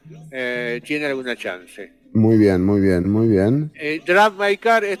Spielberg, tiene alguna chance. Muy bien, muy bien, muy bien. Drive My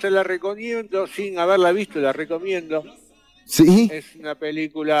Car, esta la recomiendo, sin haberla visto, la recomiendo. ¿Sí? Es una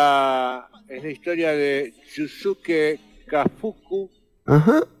película, es la historia de Yusuke Kafuku.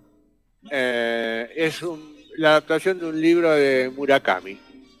 Ajá. Es la adaptación de un libro de Murakami.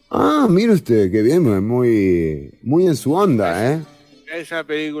 Ah, mire usted, qué bien, muy en su onda, ¿eh? Esa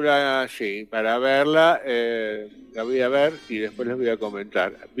película, sí, para verla, la voy a ver y después les voy a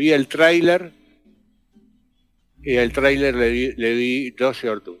comentar. Vi el tráiler y el tráiler le di 12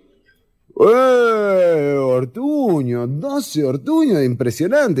 ortuños. Ortuño, 12 ortuños,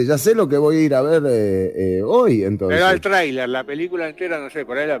 impresionante. Ya sé lo que voy a ir a ver hoy, entonces. Pero el tráiler, la película entera, no sé,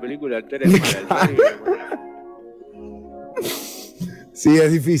 por ahí la película entera es mala. El tráiler, Sí,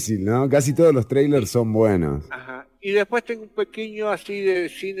 es difícil, ¿no? Casi todos los trailers son buenos. Ajá. Y después tengo un pequeño así de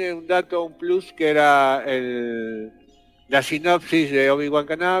cine, un dato, un plus, que era la sinopsis de Obi-Wan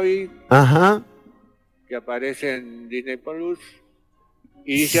Kenobi, Ajá. que aparece en Disney Plus.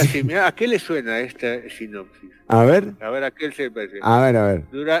 Y dice así, mira, ¿a qué le suena esta sinopsis? A ver. A qué se parece. A ver.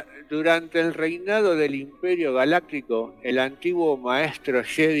 Durante el reinado del Imperio Galáctico, el antiguo maestro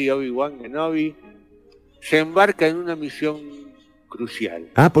Jedi Obi-Wan Kenobi se embarca en una misión crucial.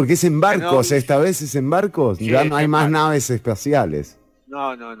 Ah, porque es en barcos, Kenobi, esta vez es en barcos. Sí, Ya es no hay en más barcos. naves espaciales.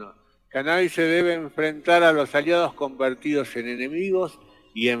 No. Kenobi se debe enfrentar a los aliados convertidos en enemigos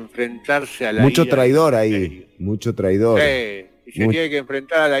y enfrentarse a la Mucho ira traidor del ahí, Imperio. mucho traidor. Y se tiene que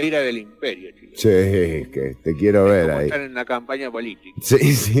enfrentar a la ira del Imperio, chicos. Sí, que te quiero ver Como ahí. estar en una campaña política.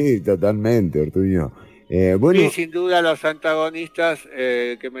 Sí, totalmente, Ortuño. Bueno, Y sin duda los antagonistas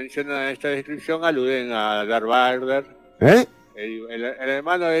que mencionan en esta descripción aluden a Darth Vader, ¿eh? el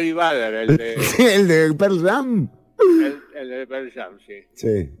hermano de Eddie Vader, el de, ¿El de Pearl Jam? el de Pearl Jam, sí,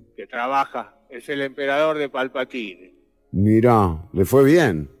 Sí. que trabaja, es el emperador de Palpatine. Mirá, le fue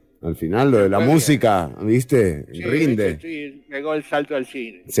bien. Al final lo de la música, ¿viste? Sí, Rinde. sí, pegó el salto al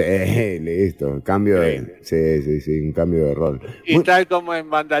cine. Sí, listo. Cambio de. Sí, un cambio de rol. Y tal como en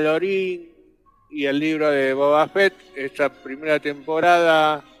Mandalorian y el libro de Boba Fett, esta primera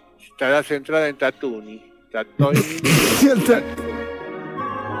temporada estará centrada en Tatooine.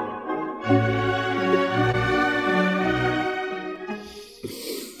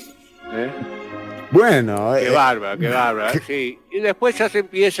 Bueno, qué bárbara, sí. Y después ya se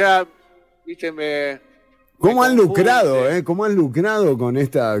empieza, viste, ¿Cómo han lucrado, ¿Cómo han lucrado con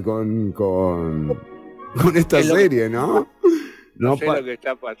esta, con esta serie, no? No sé lo que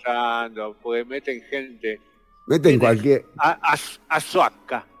está pasando, porque meten gente. Meten cualquier.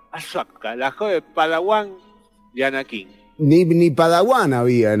 Ahsoka, la joven Padawan de Anakin. Ni Padawan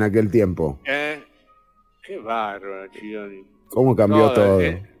había en aquel tiempo. Qué bárbaro, Chironi. ¿Cómo cambió todo?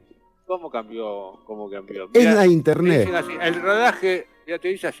 ¿Cómo cambió? Es la internet. Así, el rodaje, ya te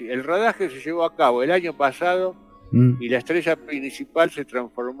dice así, el rodaje se llevó a cabo el año pasado y la estrella principal se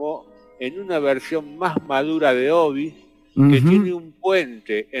transformó en una versión más madura de Obi, que tiene un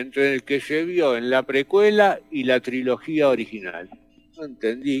puente entre el que se vio en la precuela y la trilogía original. No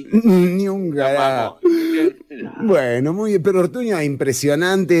entendí. Ni un carajo. Bueno, muy bien, pero Ortuño,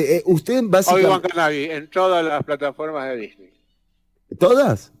 impresionante. Usted básicamente... Obi-Wan Kenobi en todas las plataformas de Disney.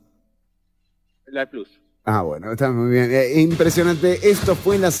 ¿Todas? La Plus. Ah, bueno, está muy bien. Impresionante. Esto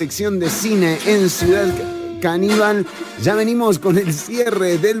fue la sección de cine en Ciudad Caníbal. Ya venimos con el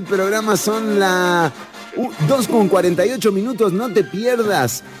cierre del programa. Son las 2:48. No te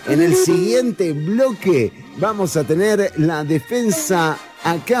pierdas. En el siguiente bloque vamos a tener la defensa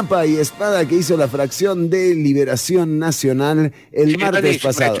a capa y espada que hizo la fracción de Liberación Nacional el martes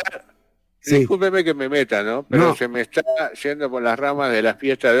pasado. Sí. Discúlpeme que me meta, ¿no? Pero se me está yendo por las ramas de la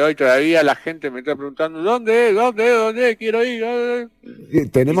fiesta de hoy. Todavía la gente me está preguntando, ¿dónde? Quiero ir.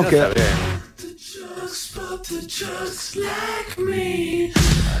 Tenemos que...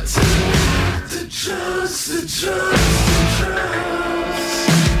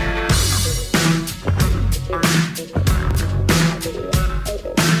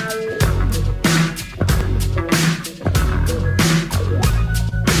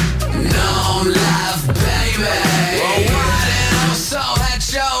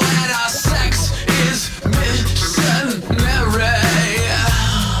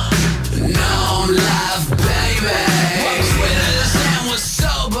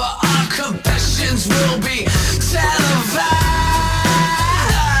 Will be televised.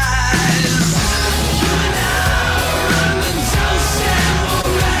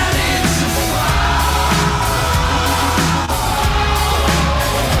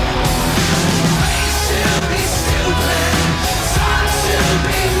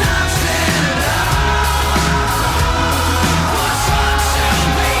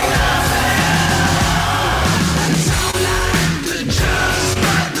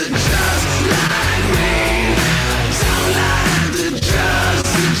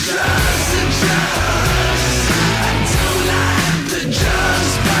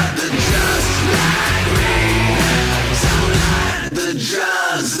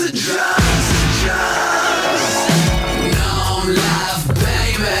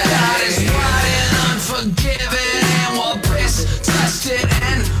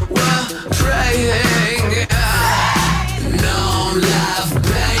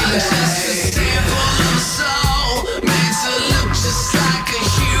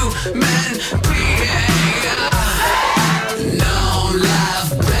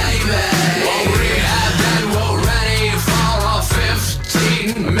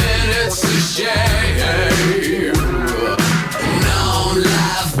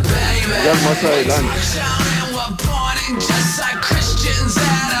 más adelante.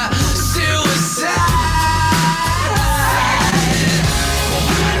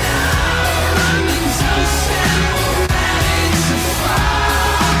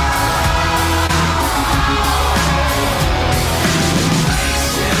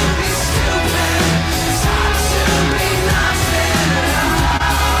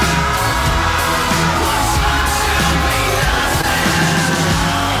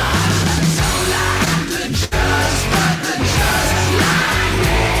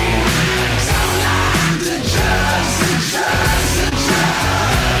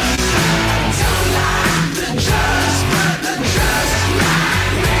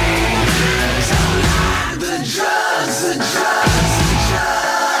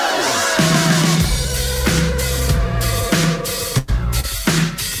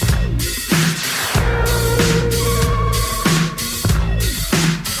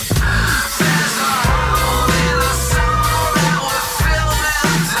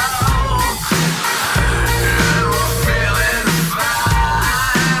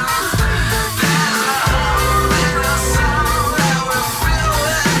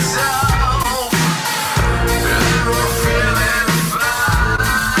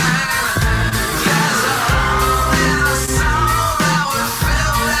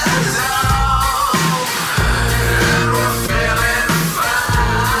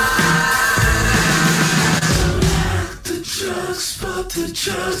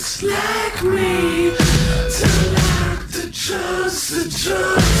 just like me. Don't like the trust, the trust,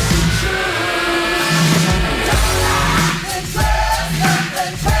 the trust. Don't like the trust, the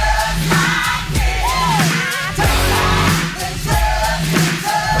trust like me. Don't like the trust, the trust, the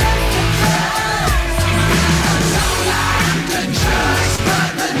trust. Don't like the trust, but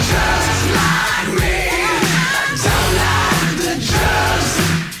the trust like me. Don't like the trust,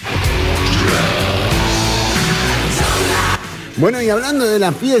 Bueno, y hablando de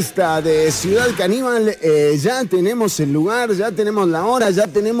la fiesta de Ciudad Caníbal, ya tenemos el lugar, ya tenemos la hora, ya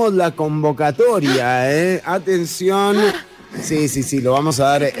tenemos la convocatoria, Atención. Sí, lo vamos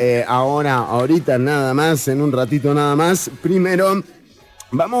a dar ahorita nada más, en un ratito nada más. Primero,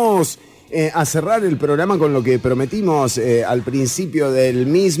 vamos a cerrar el programa con lo que prometimos al principio del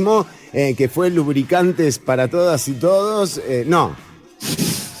mismo, que fue lubricantes para todas y todos. No,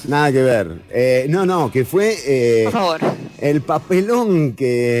 nada que ver. Que fue... Por favor. El papelón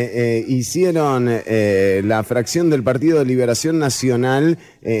que hicieron la fracción del Partido de Liberación Nacional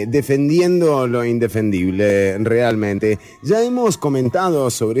defendiendo lo indefendible, realmente. Ya hemos comentado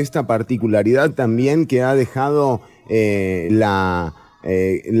sobre esta particularidad también que ha dejado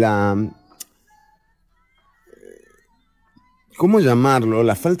 ¿cómo llamarlo?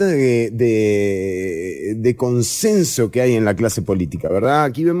 La falta de consenso que hay en la clase política, ¿verdad?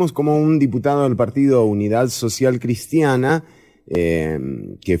 Aquí vemos como un diputado del Partido Unidad Social Cristiana, que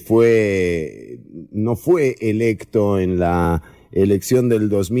no fue electo en la elección del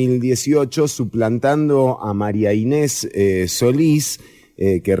 2018, suplantando a María Inés Solís,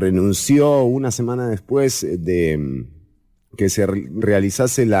 que renunció una semana después de que se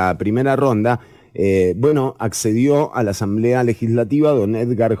realizase la primera ronda. Accedió a la Asamblea Legislativa don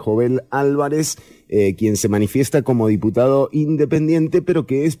Edgar Jovel Álvarez, quien se manifiesta como diputado independiente, pero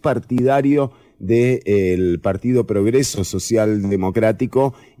que es partidario del Partido Progreso Social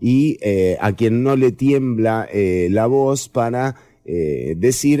Democrático y a quien no le tiembla la voz para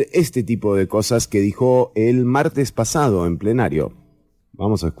decir este tipo de cosas que dijo el martes pasado en plenario.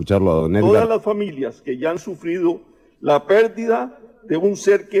 Vamos a escucharlo a don Edgar. Todas las familias que ya han sufrido la pérdida de un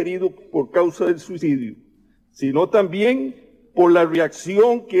ser querido por causa del suicidio, sino también por la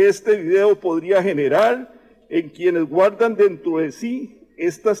reacción que este video podría generar en quienes guardan dentro de sí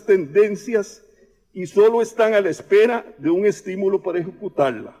estas tendencias y solo están a la espera de un estímulo para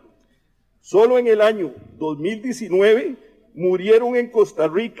ejecutarla. Solo en el año 2019 murieron en Costa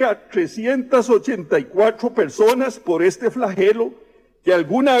Rica 384 personas por este flagelo que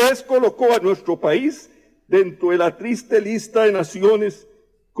alguna vez colocó a nuestro país dentro de la triste lista de naciones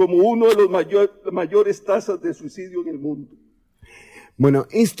como uno de los mayores tasas de suicidio en el mundo. Bueno,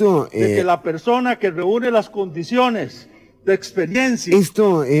 esto... de que la persona que reúne las condiciones de experiencia...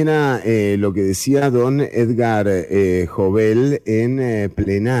 Esto era lo que decía don Edgar Jovel en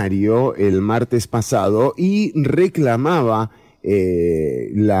plenario el martes pasado y reclamaba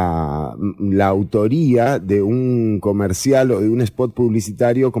la autoría de un comercial o de un spot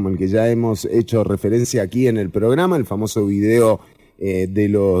publicitario como el que ya hemos hecho referencia aquí en el programa, el famoso video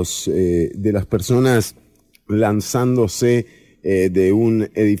de las personas lanzándose de un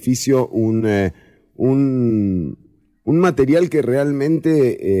edificio, un material que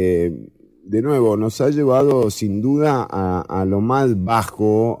realmente de nuevo nos ha llevado sin duda a lo más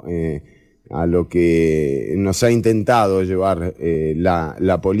bajo, a lo que nos ha intentado llevar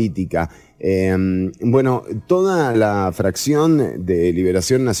la política. Toda la fracción de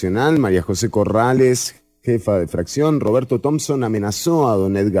Liberación Nacional, María José Corrales, jefa de fracción, Roberto Thompson, amenazó a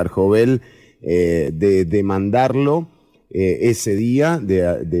don Edgar Jovel de demandarlo ese día,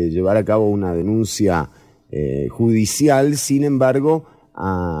 de llevar a cabo una denuncia judicial. Sin embargo,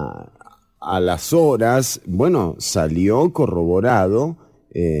 a las horas, salió corroborado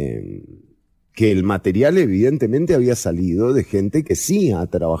que el material evidentemente había salido de gente que sí ha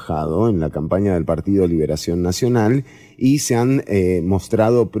trabajado en la campaña del Partido Liberación Nacional y se han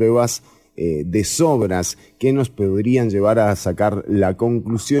mostrado pruebas de sobras que nos podrían llevar a sacar la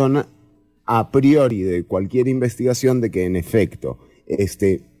conclusión a priori de cualquier investigación de que en efecto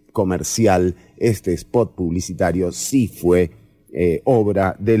este comercial, este spot publicitario sí fue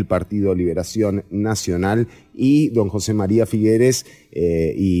obra del Partido Liberación Nacional, y don José María Figueres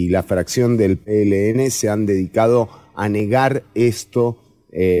y la fracción del PLN se han dedicado a negar esto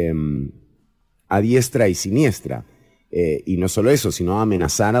a diestra y siniestra. Y no solo eso, sino a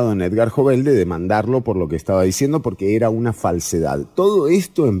amenazar a don Edgar Jovel de demandarlo por lo que estaba diciendo, porque era una falsedad. Todo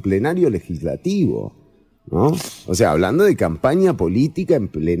esto en plenario legislativo, ¿no? O sea, hablando de campaña política en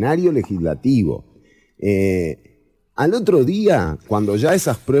plenario legislativo. Al otro día, cuando ya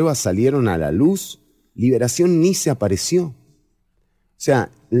esas pruebas salieron a la luz, Liberación ni se apareció. O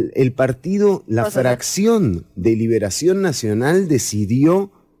sea, el partido, la fracción de Liberación Nacional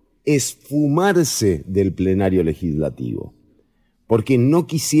decidió esfumarse del plenario legislativo, porque no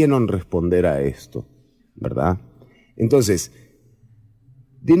quisieron responder a esto, ¿verdad? Entonces,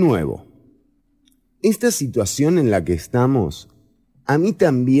 de nuevo, esta situación en la que estamos, a mí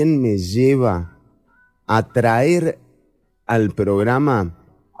también me lleva a traer al programa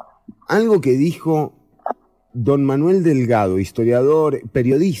algo que dijo don Manuel Delgado, historiador,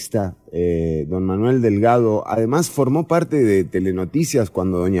 periodista. Don Manuel Delgado, además formó parte de Telenoticias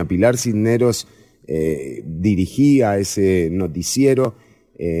cuando doña Pilar Cisneros dirigía ese noticiero.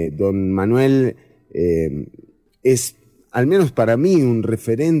 Don Manuel es, al menos para mí, un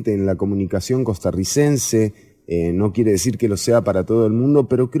referente en la comunicación costarricense. No quiere decir que lo sea para todo el mundo,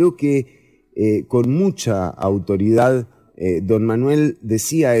 pero creo que con mucha autoridad don Manuel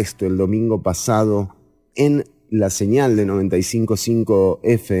decía esto el domingo pasado en la señal de 95.5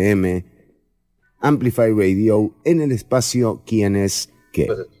 FM, Amplify Radio, en el espacio ¿Quién es qué?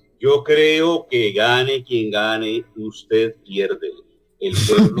 Yo creo que gane quien gane, usted pierde, el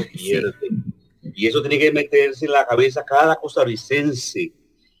pueblo pierde. Y eso tiene que meterse en la cabeza cada costarricense.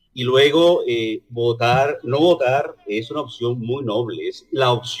 Y luego votar, no votar, es una opción muy noble, es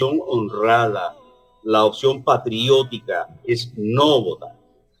la opción honrada, la opción patriótica, es no votar.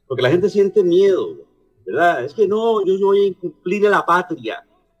 Porque la gente siente miedo, ¿verdad? Es que no, yo voy a cumplir la patria.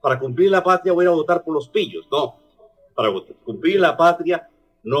 Para cumplir la patria voy a votar por los pillos. No, para cumplir la patria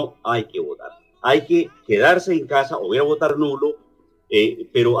no hay que votar. Hay que quedarse en casa o voy a votar nulo,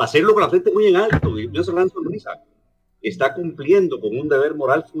 pero hacerlo con la frente muy en alto. Yo se lanzo sonrisa. Está cumpliendo con un deber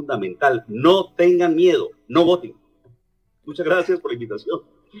moral fundamental. No tengan miedo, no voten. Muchas gracias por la invitación.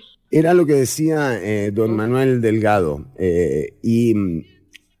 Era lo que decía don Manuel Delgado.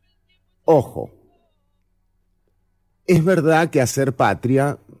 Ojo, es verdad que hacer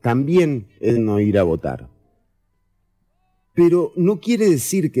patria también es no ir a votar. Pero no quiere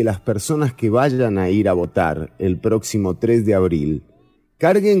decir que las personas que vayan a ir a votar el próximo 3 de abril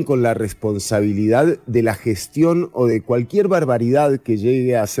carguen con la responsabilidad de la gestión o de cualquier barbaridad que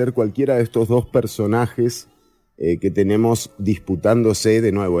llegue a hacer cualquiera de estos dos personajes que tenemos disputándose,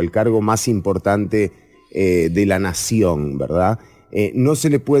 de nuevo, el cargo más importante de la nación, ¿verdad? No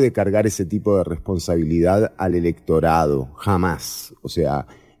se le puede cargar ese tipo de responsabilidad al electorado, jamás. O sea,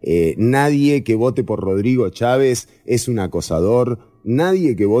 nadie que vote por Rodrigo Chávez es un acosador,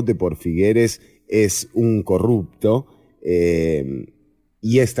 nadie que vote por Figueres es un corrupto,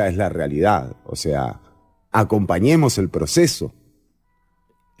 y esta es la realidad. O sea, acompañemos el proceso.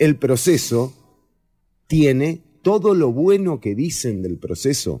 El proceso tiene todo lo bueno que dicen del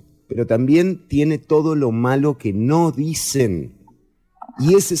proceso, pero también tiene todo lo malo que no dicen.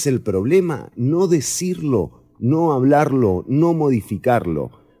 Y ese es el problema, no decirlo, no hablarlo, no modificarlo,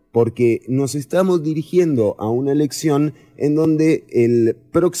 porque nos estamos dirigiendo a una elección en donde el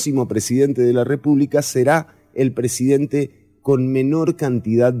próximo presidente de la República será el presidente con menor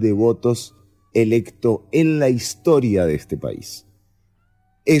cantidad de votos electo en la historia de este país.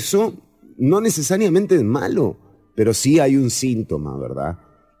 Eso no necesariamente es malo, pero sí hay un síntoma, ¿verdad?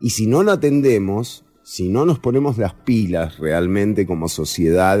 Y si no lo atendemos, si no nos ponemos las pilas realmente como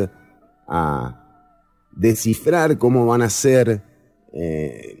sociedad a descifrar cómo van a ser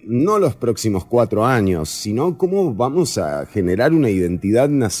no los próximos 4 años, sino cómo vamos a generar una identidad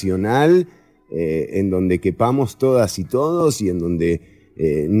nacional en donde quepamos todas y todos y en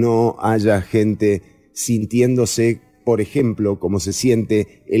donde no haya gente sintiéndose, por ejemplo, como se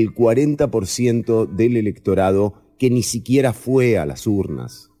siente el 40% del electorado que ni siquiera fue a las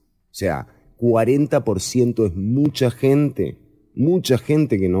urnas. O sea, 40% es mucha gente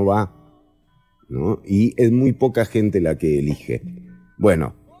que no va, ¿no? Y es muy poca gente la que elige.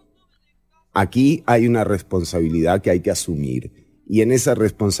 Bueno, aquí hay una responsabilidad que hay que asumir. Y en esa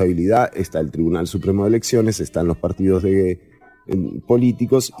responsabilidad está el Tribunal Supremo de Elecciones, están los partidos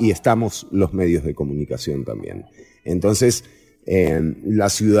políticos y estamos los medios de comunicación también. Entonces, la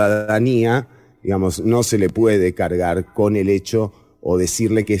ciudadanía, digamos, no se le puede cargar con el hecho o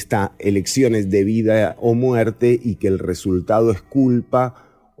decirle que esta elección es de vida o muerte y que el resultado es culpa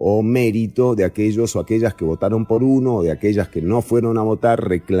o mérito de aquellos o aquellas que votaron por uno o de aquellas que no fueron a votar.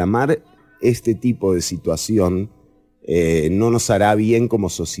 Reclamar este tipo de situación no nos hará bien como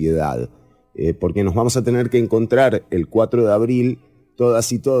sociedad, porque nos vamos a tener que encontrar el 4 de abril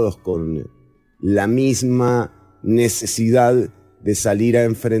todas y todos con la misma necesidad de salir a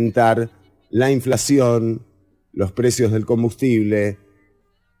enfrentar la inflación, los precios del combustible,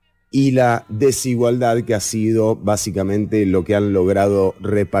 y la desigualdad, que ha sido básicamente lo que han logrado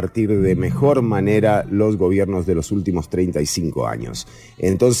repartir de mejor manera los gobiernos de los últimos 35 años.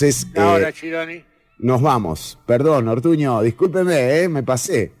 Entonces, Ahora, Chironi. nos vamos. Perdón, Ortuño, discúlpeme, me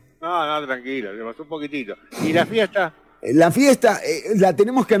pasé. No, tranquilo, le pasó un poquitito. ¿Y la fiesta? La fiesta la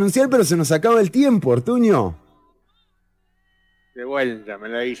tenemos que anunciar, pero se nos acaba el tiempo, Ortuño. De vuelta, me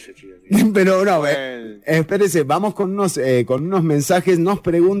la hice, Chironi. Pero no, espérese, vamos con unos mensajes. Nos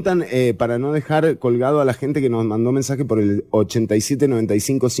preguntan, para no dejar colgado a la gente que nos mandó mensaje por el 87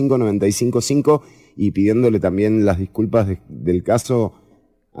 95 5 95 5 y pidiéndole también las disculpas del caso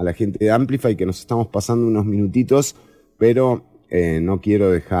a la gente de Amplify, que nos estamos pasando unos minutitos, pero no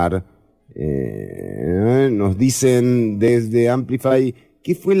quiero dejar. Nos dicen desde Amplify: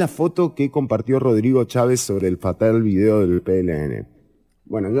 ¿qué fue la foto que compartió Rodrigo Chávez sobre el fatal video del PLN?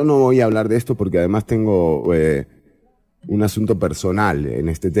 Bueno, yo no voy a hablar de esto porque además tengo un asunto personal en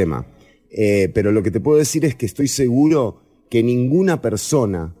este tema. Pero lo que te puedo decir es que estoy seguro que ninguna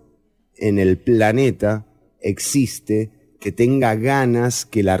persona en el planeta existe que tenga ganas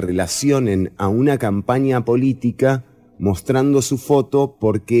que la relacionen a una campaña política mostrando su foto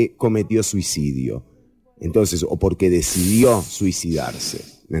porque cometió suicidio. Entonces, o porque decidió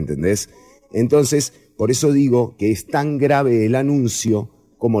suicidarse, ¿me entendés? Entonces, por eso digo que es tan grave el anuncio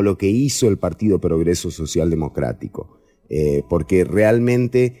como lo que hizo el Partido Progreso Social Democrático, porque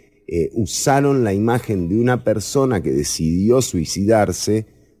realmente usaron la imagen de una persona que decidió suicidarse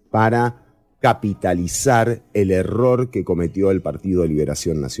para capitalizar el error que cometió el Partido de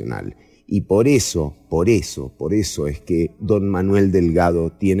Liberación Nacional. Y por eso es que don Manuel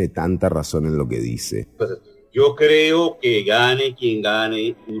Delgado tiene tanta razón en lo que dice. Yo creo que gane quien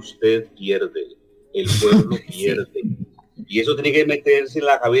gane, usted pierde, el pueblo pierde. Y eso tiene que meterse en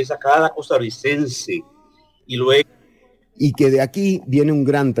la cabeza cada costarricense. Y que de aquí viene un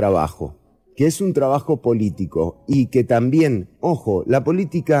gran trabajo, que es un trabajo político y que también, ojo, la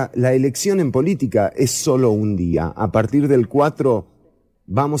elección en política es solo un día. A partir del 4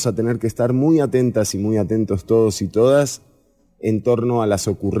 vamos a tener que estar muy atentas y muy atentos todos y todas en torno a las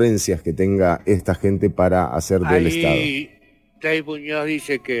ocurrencias que tenga esta gente para hacer del Estado. Dave Muñoz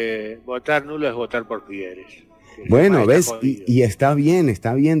dice que votar nulo es votar por Figueres. Bueno, ves, y está bien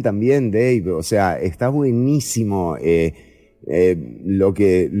también, Dave, o sea, está buenísimo lo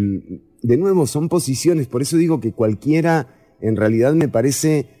que, de nuevo, son posiciones, por eso digo que cualquiera, en realidad me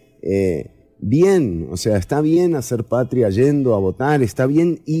parece bien, o sea, está bien hacer patria yendo a votar, está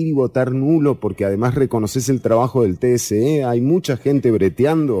bien ir y votar nulo, porque además reconoces el trabajo del TSE, hay mucha gente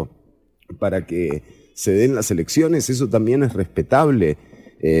breteando para que se den las elecciones, eso también es respetable.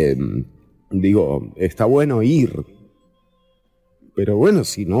 Digo, está bueno ir, pero bueno,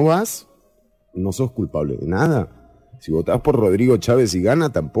 si no vas, no sos culpable de nada. Si votás por Rodrigo Chávez y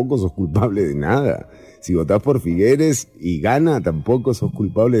gana, tampoco sos culpable de nada. Si votás por Figueres y gana, tampoco sos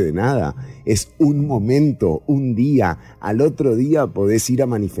culpable de nada. Es un momento, un día. Al otro día podés ir a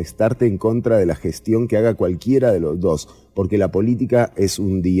manifestarte en contra de la gestión que haga cualquiera de los dos, porque la política es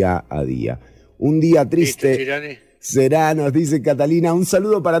un día a día. Un día triste será, nos dice Catalina. Un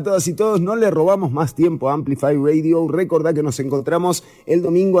saludo para todas y todos. No le robamos más tiempo a Amplify Radio. Recordá que nos encontramos el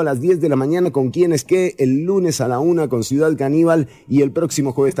domingo a las 10 de la mañana con Quién es Qué, el lunes a la 1 con Ciudad Caníbal y el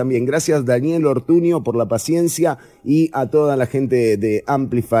próximo jueves también. Gracias, Daniel Ortuño, por la paciencia y a toda la gente de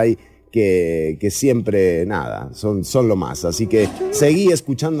Amplify que siempre, nada, son lo más. Así que seguí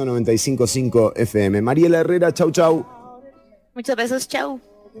escuchando 95.5 FM. Mariela Herrera, chau, chau. Muchos besos, chau.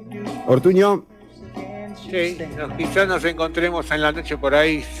 Ortuño. Sí, quizás nos encontremos en la noche por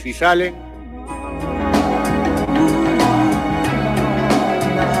ahí, si salen.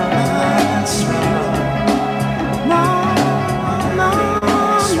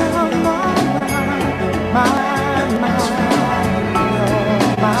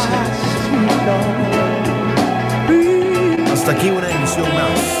 Hasta aquí una emisión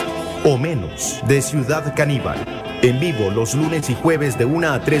más, o menos, de Ciudad Caníbal. En vivo los lunes y jueves de 1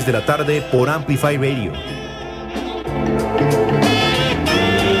 a 3 de la tarde por Amplify Radio.